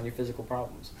to work on your physical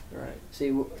problems. Right.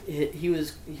 See, he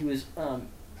was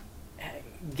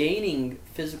gaining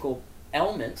physical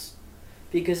ailments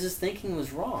because his thinking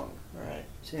was wrong. Right.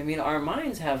 See, I mean, our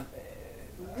minds have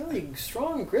really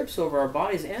strong grips over our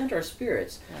bodies and our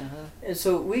spirits. Uh-huh. And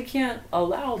so we can't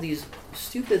allow these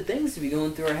stupid things to be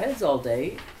going through our heads all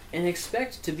day and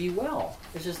expect to be well.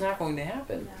 It's just not going to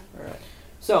happen. Yeah. Right.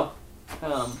 So,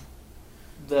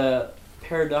 the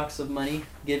paradox of money: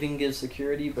 giving gives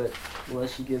security, but the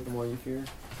less you give, the more you fear.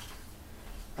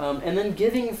 And then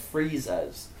giving frees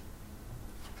us.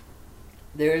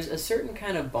 There's a certain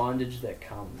kind of bondage that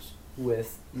comes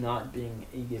with not being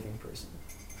a giving person.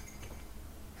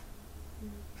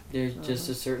 There's just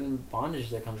a certain bondage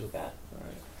that comes with that.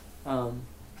 Right.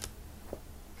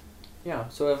 Yeah.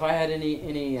 So if I had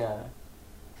any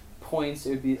points, it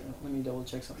would be. Let me double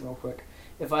check something real quick.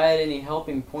 If I had any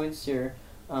helping points here,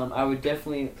 I would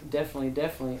definitely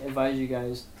advise you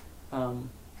guys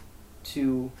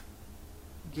to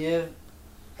give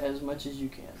as much as you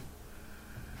can,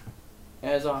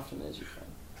 as often as you can.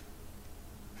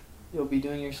 You'll be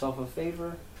doing yourself a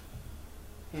favor,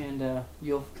 and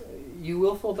you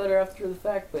will feel better after the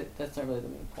fact, but that's not really the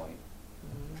main point.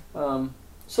 Mm-hmm.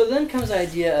 So then comes the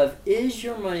idea of, is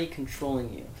your money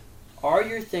controlling you? Are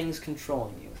your things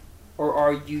controlling you? Or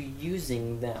are you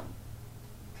using them?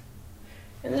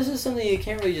 And this is something you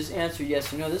can't really just answer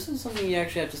yes or no. This is something you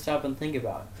actually have to stop and think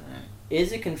about. Right.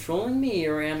 Is it controlling me,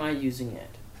 or am I using it?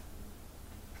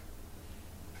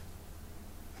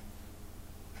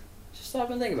 Just stop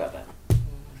and think about that.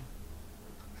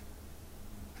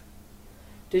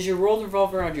 Does your world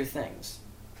revolve around your things?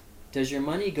 Does your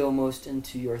money go most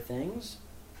into your things?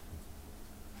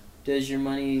 Is your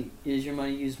money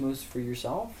used most for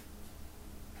yourself?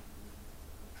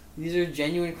 These are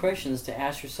genuine questions to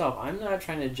ask yourself. I'm not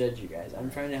trying to judge you guys.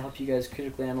 I'm trying to help you guys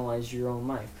critically analyze your own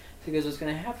life. Because what's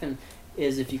going to happen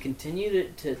is, if you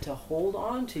continue to hold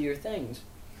on to your things,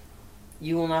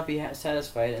 you will not be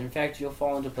satisfied. In fact, you'll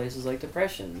fall into places like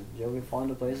depression. You'll fall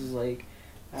into places like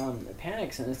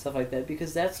panics and stuff like that,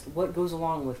 because that's what goes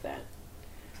along with that.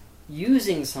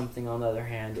 Using something, on the other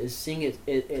hand, is seeing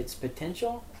its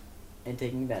potential and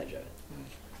taking advantage of it.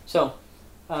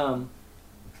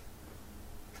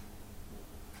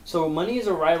 So money is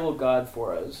a rival god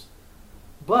for us,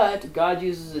 but God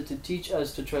uses it to teach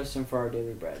us to trust Him for our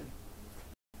daily bread.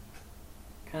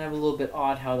 Kind of a little bit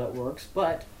odd how that works,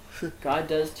 but God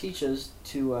does teach us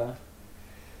to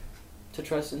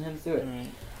trust in Him through it. Right.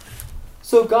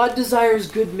 So God desires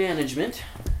good management.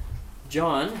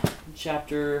 John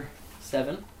chapter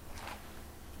 7.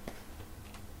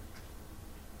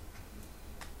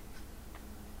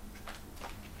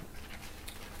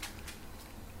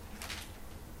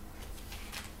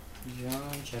 John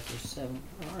chapter 7.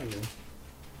 Where are you?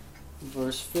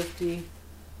 Verse 50.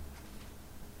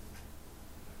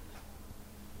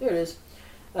 There it is.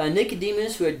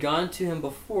 Nicodemus, who had gone to him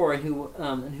before, and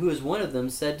who was one of them,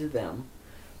 said to them.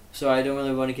 So I don't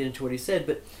really want to get into what he said,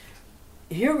 but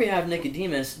here we have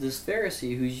Nicodemus, this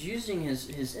Pharisee, who's using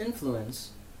his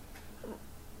influence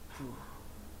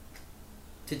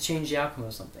to change the outcome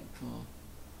of something. Oh.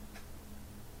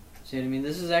 See what I mean?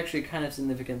 This is actually kind of a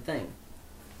significant thing.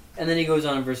 And then he goes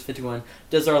on in verse 51.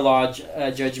 Does our law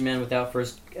judge a man without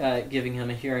first giving him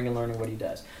a hearing and learning what he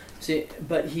does? See,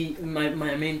 but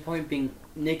my main point being,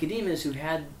 Nicodemus, who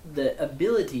had the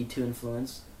ability to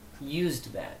influence,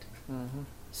 used that. Mm-hmm.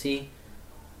 See,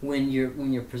 when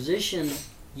your position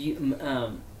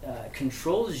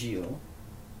controls you,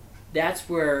 that's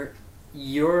where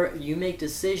you make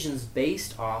decisions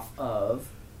based off of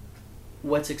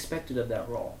what's expected of that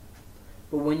role.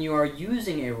 But when you are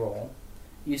using a role,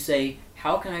 you say,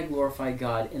 how can I glorify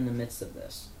God in the midst of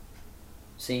this?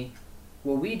 See,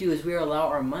 what we do is we allow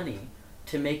our money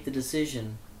to make the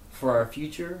decision for our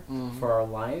future, for our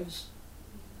lives.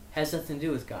 Has nothing to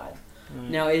do with God.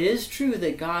 Now, it is true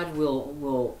that God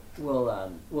will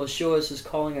show us His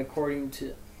calling according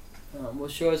to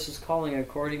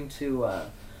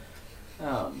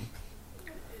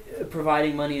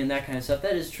providing money and that kind of stuff.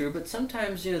 That is true, but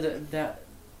sometimes that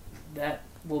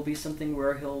will be something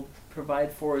where He'll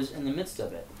provide for us in the midst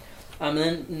of it. And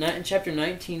then in chapter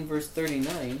 19, verse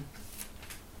 39,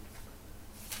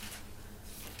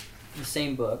 the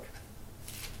same book.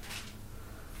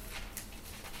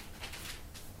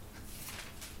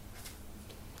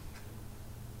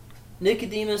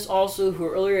 Nicodemus also, who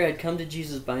earlier had come to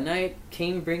Jesus by night,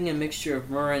 came bringing a mixture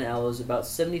of myrrh and aloes, about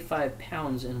 75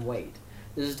 pounds in weight.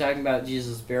 This is talking about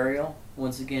Jesus' burial.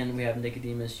 Once again, we have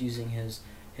Nicodemus using his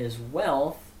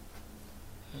wealth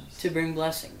to bring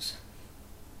blessings.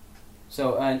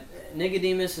 So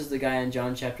Nicodemus is the guy in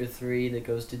John chapter 3 that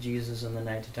goes to Jesus in the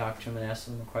night to talk to him and ask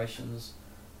him questions.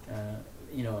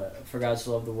 For God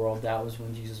so loved the world, that was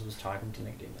when Jesus was talking to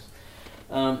Nicodemus.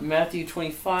 Matthew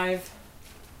 25.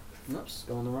 Oops,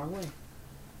 going the wrong way.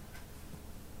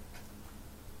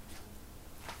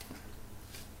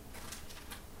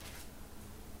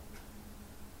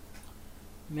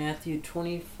 Matthew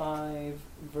 25,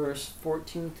 verse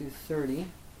 14 through 30.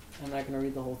 I'm not going to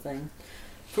read the whole thing.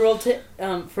 For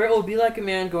it will be like a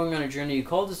man going on a journey who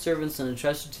called his servants and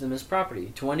entrusted to them his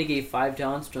property. To one he gave 5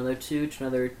 talents, to another 2,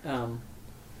 to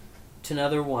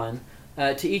another 1,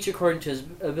 to each according to his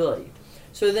ability.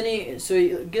 So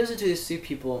he gives it to these 2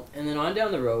 people, and then on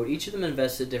down the road, each of them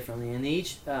invested differently, and they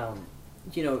each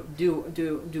do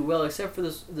well, except for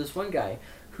this one guy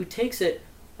who takes it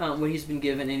what he's been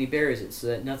given and he buries it so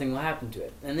that nothing will happen to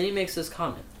it. And then he makes this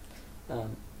comment.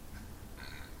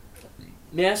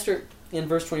 Master, in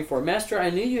verse 24, Master,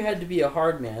 I knew you had to be a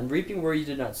hard man, reaping where you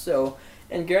did not sow,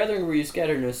 and gathering where you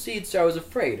scattered no seed, so I was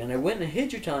afraid, and I went and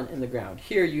hid your talent in the ground.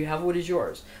 Here, you have what is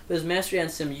yours. But his master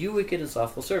answered him, You wicked and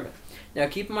slothful servant. Now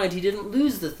keep in mind, he didn't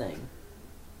lose the thing.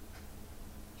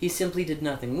 He simply did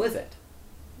nothing with it.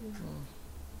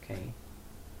 Okay?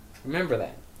 Remember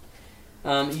that.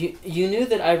 You knew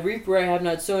that I reap where I have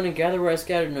not sown and gather where I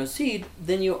scattered no seed.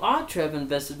 Then you ought to have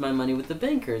invested my money with the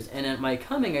bankers, and at my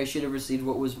coming I should have received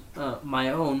what was my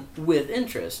own with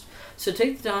interest. So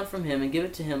take the talent from him and give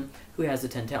it to him who has the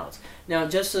 10 talents. Now,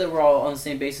 just so that we're all on the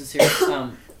same basis here,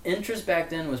 interest back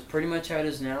then was pretty much how it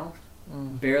is now.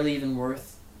 Barely even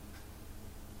worth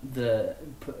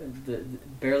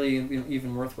barely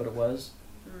even worth what it was.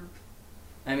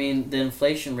 I mean, the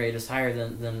inflation rate is higher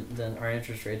than our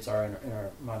interest rates are in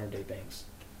our modern day banks.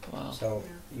 Wow. So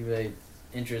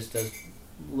interest does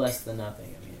less than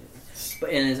nothing. I mean,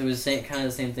 and it was kind of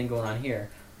the same thing going on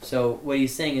here. So what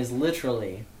he's saying is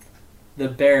literally the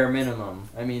bare minimum.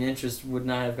 I mean, interest would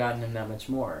not have gotten him that much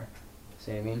more.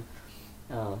 See what I mean?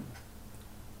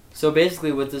 So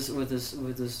basically, what this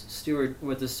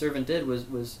servant did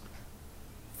was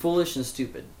foolish and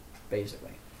stupid,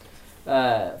 basically.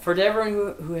 For to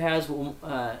everyone who has,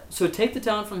 so take the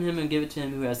talent from him and give it to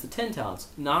him who has the 10 talents,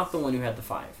 not the one who had the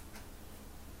 5.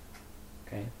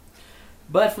 Okay,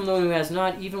 but from the one who has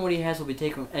not, even what he has will be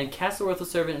taken, and cast the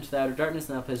worthless servant into the outer darkness,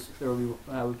 and that place there will be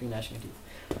weeping and gnashing of teeth.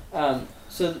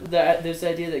 So there's the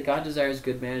idea that God desires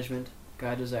good management.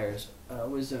 God desires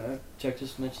wisdom. Chuck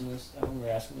just mentioned this when we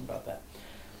were asking about that.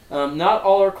 Not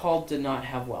all are called to not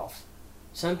have wealth.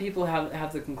 Some people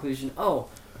have the conclusion,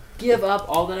 give up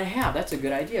all that I have. That's a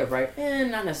good idea, right?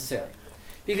 Not necessarily.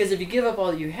 Because if you give up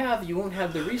all that you have, you won't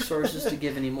have the resources to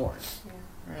give any more. Yeah.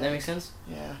 Right. Does that make sense?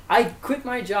 Yeah. I quit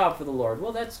my job for the Lord.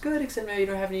 Well, that's good, except now you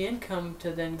don't have any income to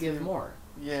then give more.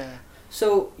 Yeah.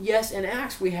 So, yes, in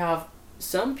Acts we have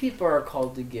some people are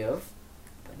called to give,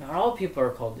 but not all people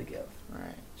are called to give.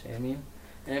 Right. See what I mean?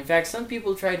 And in fact, some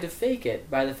people tried to fake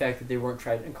it by the fact that they weren't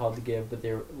called to give, but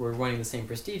they were wanting the same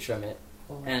prestige from it.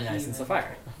 Well, And a license to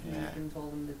fire. He Yeah. even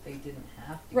told them that they didn't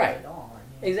have to Right. give it all.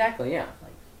 I mean, Exactly, yeah.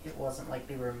 Like, it wasn't like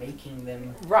they were making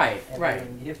them Right.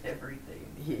 give everything.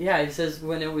 He says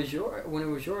when it was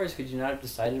yours, could you not have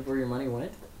decided where your money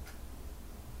went?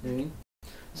 You know what I mean?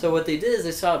 So what they did is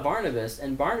they saw Barnabas,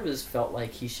 and Barnabas felt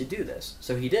like he should do this,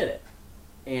 so he did it.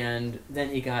 And then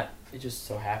it just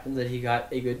so happened that he got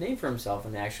a good name for himself,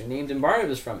 and they actually named him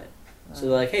Barnabas from it. So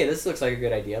they're like, hey, this looks like a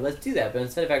good idea, let's do that. But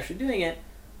instead of actually doing it,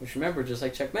 which remember, just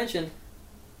like Chuck mentioned,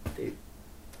 they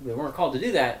weren't called to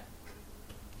do that.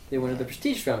 They wanted the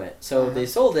prestige from it. So they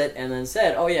sold it and then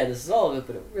said, oh yeah, this is all of it,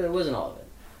 but it really wasn't all of it.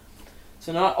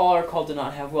 So not all are called to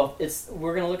not have wealth.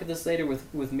 We're going to look at this later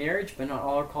with marriage, but not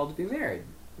all are called to be married.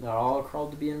 Not all are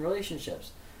called to be in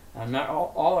relationships. Not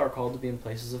all are called to be in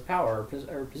places of power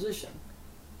or position.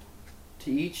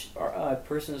 To each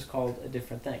person is called a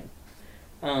different thing.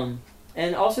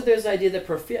 And also there's the idea that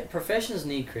professions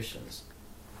need Christians.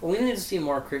 Well, we need to see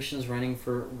more Christians running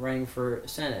for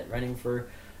Senate, running for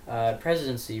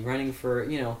presidency, running for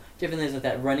different things like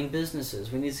that, running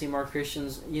businesses. We need to see more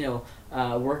Christians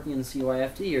working in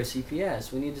CYFD or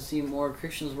CPS. We need to see more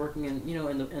Christians working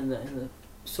in the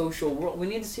social world. We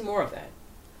need to see more of that.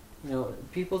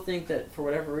 People think that for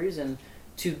whatever reason,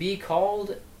 to be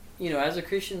called, as a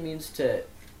Christian means to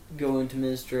go into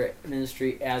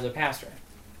ministry as a pastor.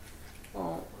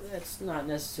 Well, that's not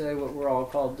necessarily what we're all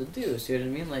called to do. See what I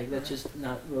mean? Like, that's just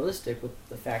not realistic with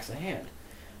the facts at hand.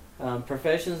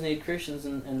 Professions need Christians,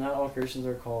 and not all Christians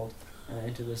are called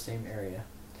into the same area.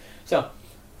 So,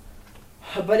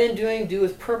 but in doing, do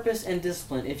with purpose and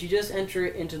discipline. If you just enter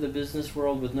into the business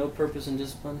world with no purpose and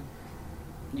discipline,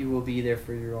 you will be there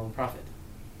for your own profit.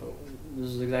 But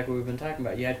this is exactly what we've been talking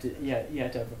about. You have to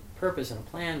have a purpose and a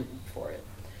plan for it.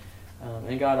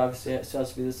 And God obviously has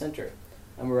to be the center.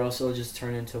 And we're also just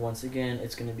turn into, once again,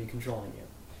 it's going to be controlling you.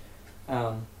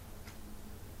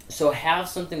 So have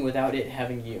something without it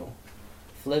having you.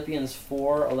 Philippians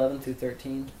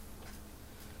 4:11-13.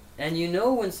 And you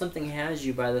know when something has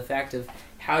you by the fact of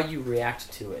how you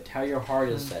react to it, how your heart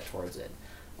is set towards it.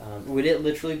 Would it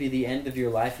literally be the end of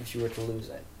your life if you were to lose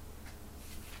it?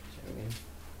 See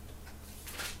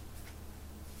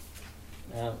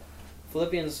what I mean?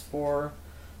 Philippians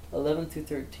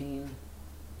 4:11-13.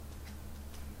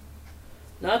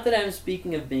 Not that I am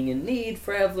speaking of being in need,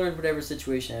 for I have learned whatever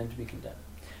situation I am to be content.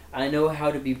 I know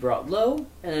how to be brought low,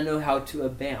 and I know how to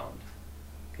abound.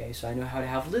 Okay, so I know how to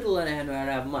have little, and I know how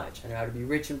to have much. I know how to be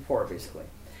rich and poor, basically.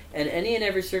 In any and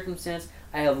every circumstance,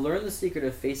 I have learned the secret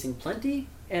of facing plenty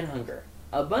and hunger,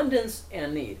 abundance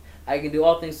and need. I can do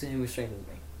all things to him who strengthens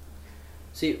me.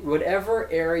 See, whatever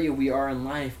area we are in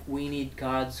life, we need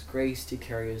God's grace to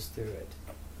carry us through it.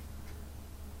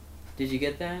 Did you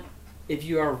get that? If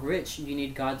you are rich, you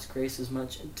need God's grace as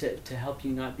much to help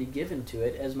you not be given to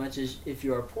it, as much as if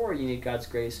you are poor, you need God's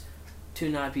grace to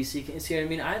not be seeking. See what I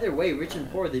mean? Either way, rich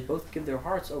and poor, they both give their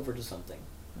hearts over to something.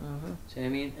 See what I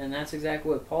mean? And that's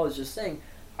exactly what Paul is just saying.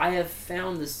 I have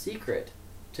found the secret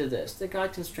to this, that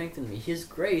God can strengthen me. His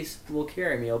grace will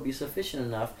carry me. It will be sufficient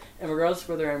enough. And regardless of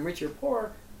whether I'm rich or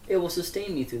poor, it will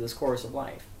sustain me through this course of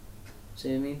life. See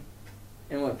what I mean?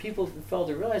 And what people fail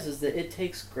to realize is that it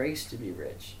takes grace to be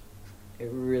rich. It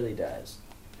really does.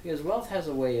 Because wealth has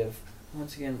a way of,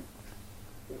 once again,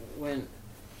 when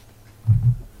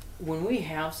we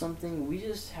have something, we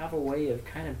just have a way of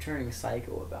kind of turning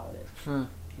psycho about it.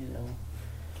 You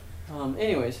know.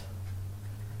 Anyways.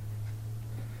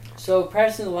 So,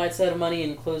 practicing the light side of money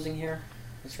in closing here.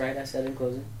 That's right, I said in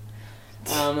closing.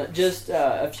 Just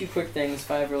a few quick things,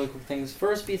 5 really quick things.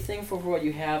 First, be thankful for what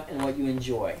you have and what you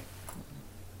enjoy.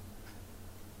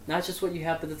 Not just what you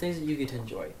have, but the things that you get to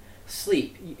enjoy.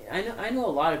 Sleep. I know a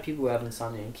lot of people who have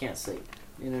insomnia and can't sleep.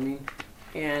 You know what I mean?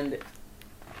 And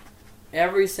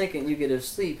every second you get of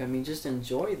sleep, I mean, just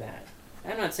enjoy that.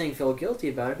 I'm not saying feel guilty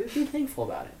about it, but be thankful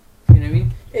about it. You know what I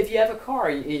mean? If you have a car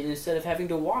instead of having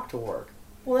to walk to work,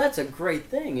 well, that's a great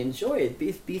thing. Enjoy it.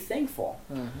 Be thankful.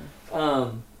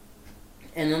 And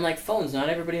then like phones, not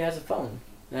everybody has a phone.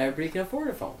 Not everybody can afford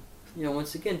a phone. You know,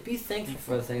 once again, be thankful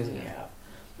for the things that you have.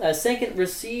 Second,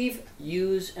 receive,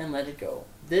 use, and let it go.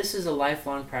 This is a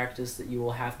lifelong practice that you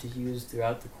will have to use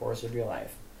throughout the course of your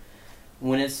life.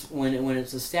 When it's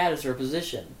a status or a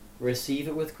position, receive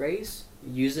it with grace,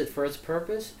 use it for its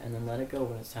purpose, and then let it go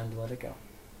when it's time to let it go.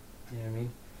 You know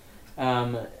what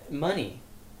I mean? Money.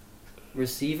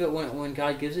 Receive it when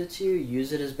God gives it to you.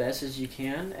 Use it as best as you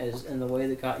can, as in the way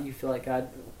that you feel like God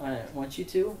wants you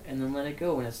to, and then let it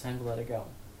go when it's time to let it go.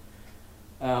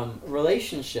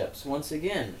 Relationships, once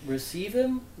again, receive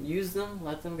them, use them,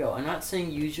 let them go. I'm not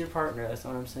saying use your partner, that's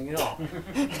not what I'm saying at all.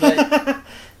 But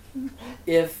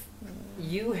if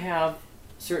you have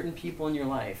certain people in your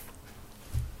life,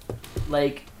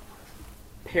 like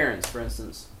parents, for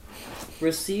instance,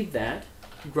 receive that,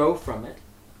 grow from it.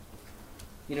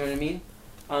 You know what I mean?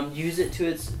 Use it to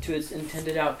its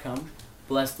intended outcome.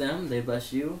 Bless them, they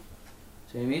bless you.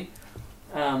 See what I mean?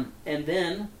 And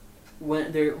then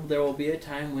when there will be a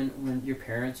time when your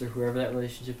parents or whoever that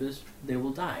relationship is, they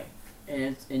will die,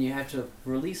 and you have to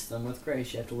release them with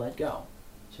grace. You have to let go.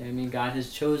 So I mean, God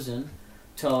has chosen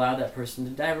to allow that person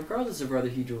to die, regardless of whether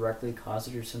He directly caused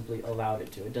it or simply allowed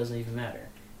it to. It doesn't even matter.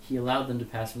 He allowed them to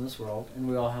pass from this world, and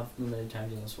we all have limited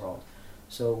times in this world.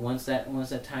 So once that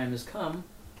time has come,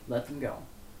 let them go.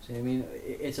 So I mean,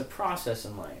 it's a process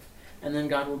in life. And then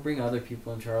God will bring other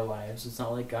people into our lives. It's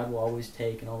not like God will always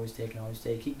take and always take and always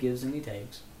take. He gives and He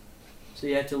takes. So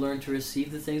you have to learn to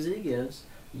receive the things that He gives,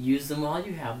 use them while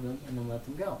you have them, and then let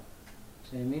them go.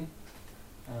 See what I mean?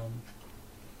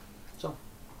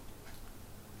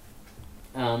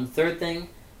 Third thing,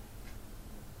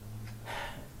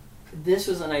 this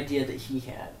was an idea that he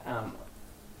had.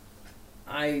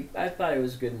 I thought it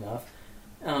was good enough.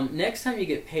 Next time you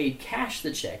get paid, cash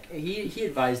the check. He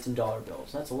advised in dollar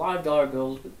bills. That's a lot of dollar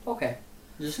bills, but okay,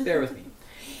 just bear with me.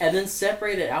 And then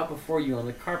separate it out before you on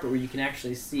the carpet where you can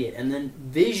actually see it, and then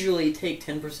visually take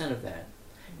 10% of that.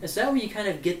 And so that way you kind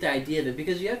of get the idea of it,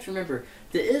 because you have to remember,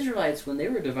 the Israelites, when they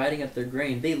were dividing up their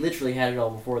grain, they literally had it all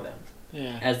before them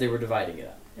as they were dividing it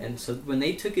up. And so when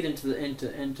they took it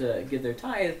into give their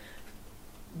tithe,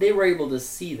 they were able to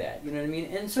see that. You know what I mean?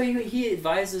 And so he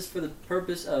advises for the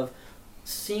purpose of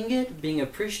seeing it, being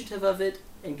appreciative of it,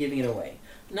 and giving it away.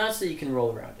 Not so you can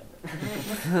roll around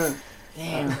in it.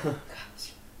 Damn.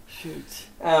 Shoot.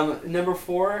 Number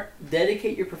 4,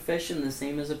 dedicate your profession the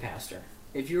same as a pastor.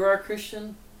 If you are a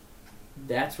Christian,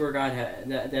 that's where God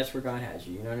that's where God has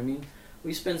you. You know what I mean?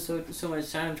 We spend so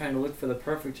much time trying to look for the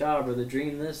perfect job or the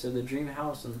dream this or the dream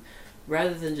house, and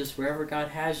rather than just wherever God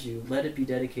has you, let it be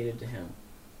dedicated to Him.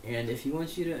 And if He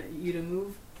wants you to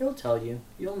move, He'll tell you.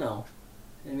 You'll know.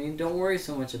 I mean, don't worry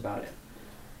so much about it.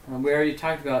 We already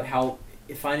talked about how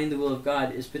finding the will of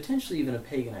God is potentially even a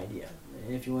pagan idea.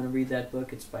 And if you want to read that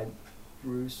book, it's by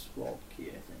Bruce Waltke,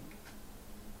 I think.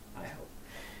 I hope.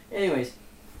 Anyways,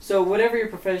 so whatever your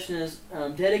profession is,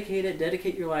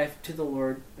 dedicate your life to the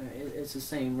Lord. It's the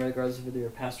same regardless of whether you're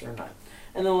a pastor or not.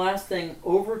 And the last thing,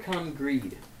 overcome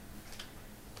greed.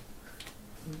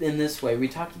 In this way, we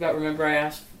talked about, remember I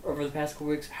asked over the past couple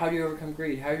weeks, how do you overcome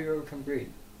greed? How do you overcome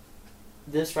greed?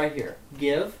 This right here.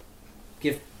 Give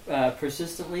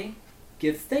persistently,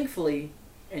 give thankfully,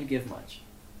 and give much.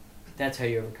 That's how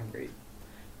you overcome greed.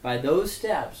 By those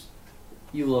steps,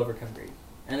 you will overcome greed.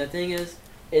 And the thing is,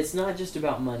 it's not just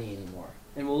about money anymore.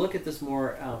 And we'll look at this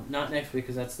more, not next week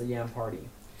because that's the Yam Party,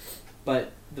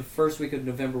 but the first week of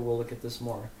November we'll look at this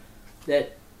more.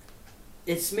 That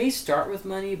it may start with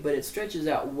money, but it stretches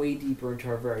out way deeper into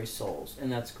our very souls,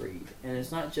 and that's greed. And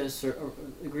it's not just,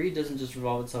 greed doesn't just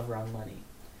revolve itself around money.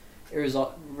 It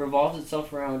revolves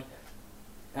itself around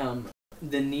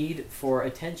the need for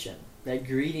attention, that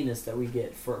greediness that we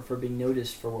get for being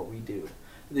noticed for what we do,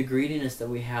 the greediness that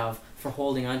we have for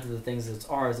holding on to the things that's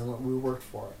ours and what we worked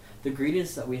for, the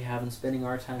greediness that we have in spending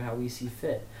our time how we see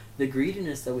fit, the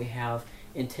greediness that we have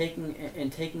in taking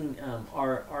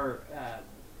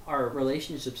our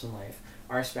relationships in life,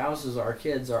 our spouses, our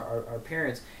kids, our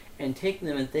parents, and taking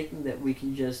them and thinking that we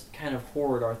can just kind of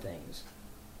hoard our things.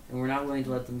 And we're not willing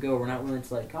to let them go. We're not willing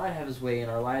to let God have His way in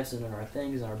our lives and in our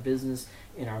things, in our business,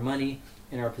 in our money,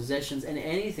 in our possessions, and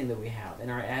anything that we have, in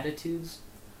our attitudes.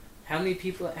 How many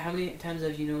times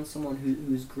have you known someone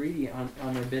who's greedy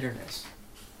on their bitterness?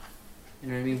 You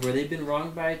know what I mean? Where they've been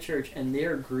wronged by a church and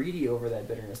they're greedy over that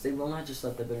bitterness. They will not just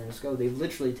let the bitterness go. They've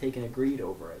literally taken a greed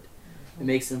over it. It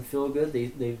makes them feel good.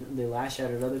 They lash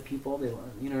out at other people.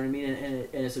 You know what I mean? And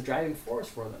it's a driving force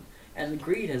for them. And the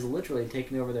greed has literally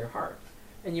taken over their heart.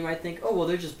 And you might think, oh, well,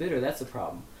 they're just bitter. That's a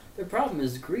problem. Their problem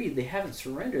is greed. They haven't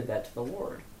surrendered that to the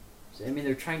Lord. So, I mean,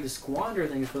 they're trying to squander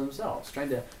things for themselves, trying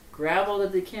to grab all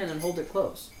that they can and hold it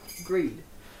close. Greed.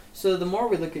 So the more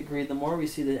we look at greed, the more we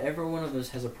see that every one of us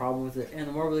has a problem with it. And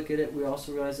the more we look at it, we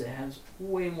also realize it has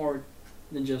way more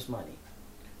than just money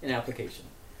in application.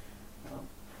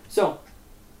 So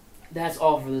that's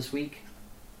all for this week.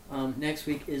 Next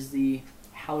week is the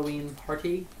Halloween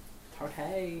party.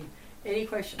 Any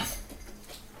questions?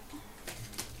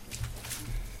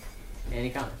 Any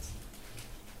comments?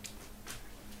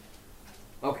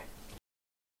 Okay.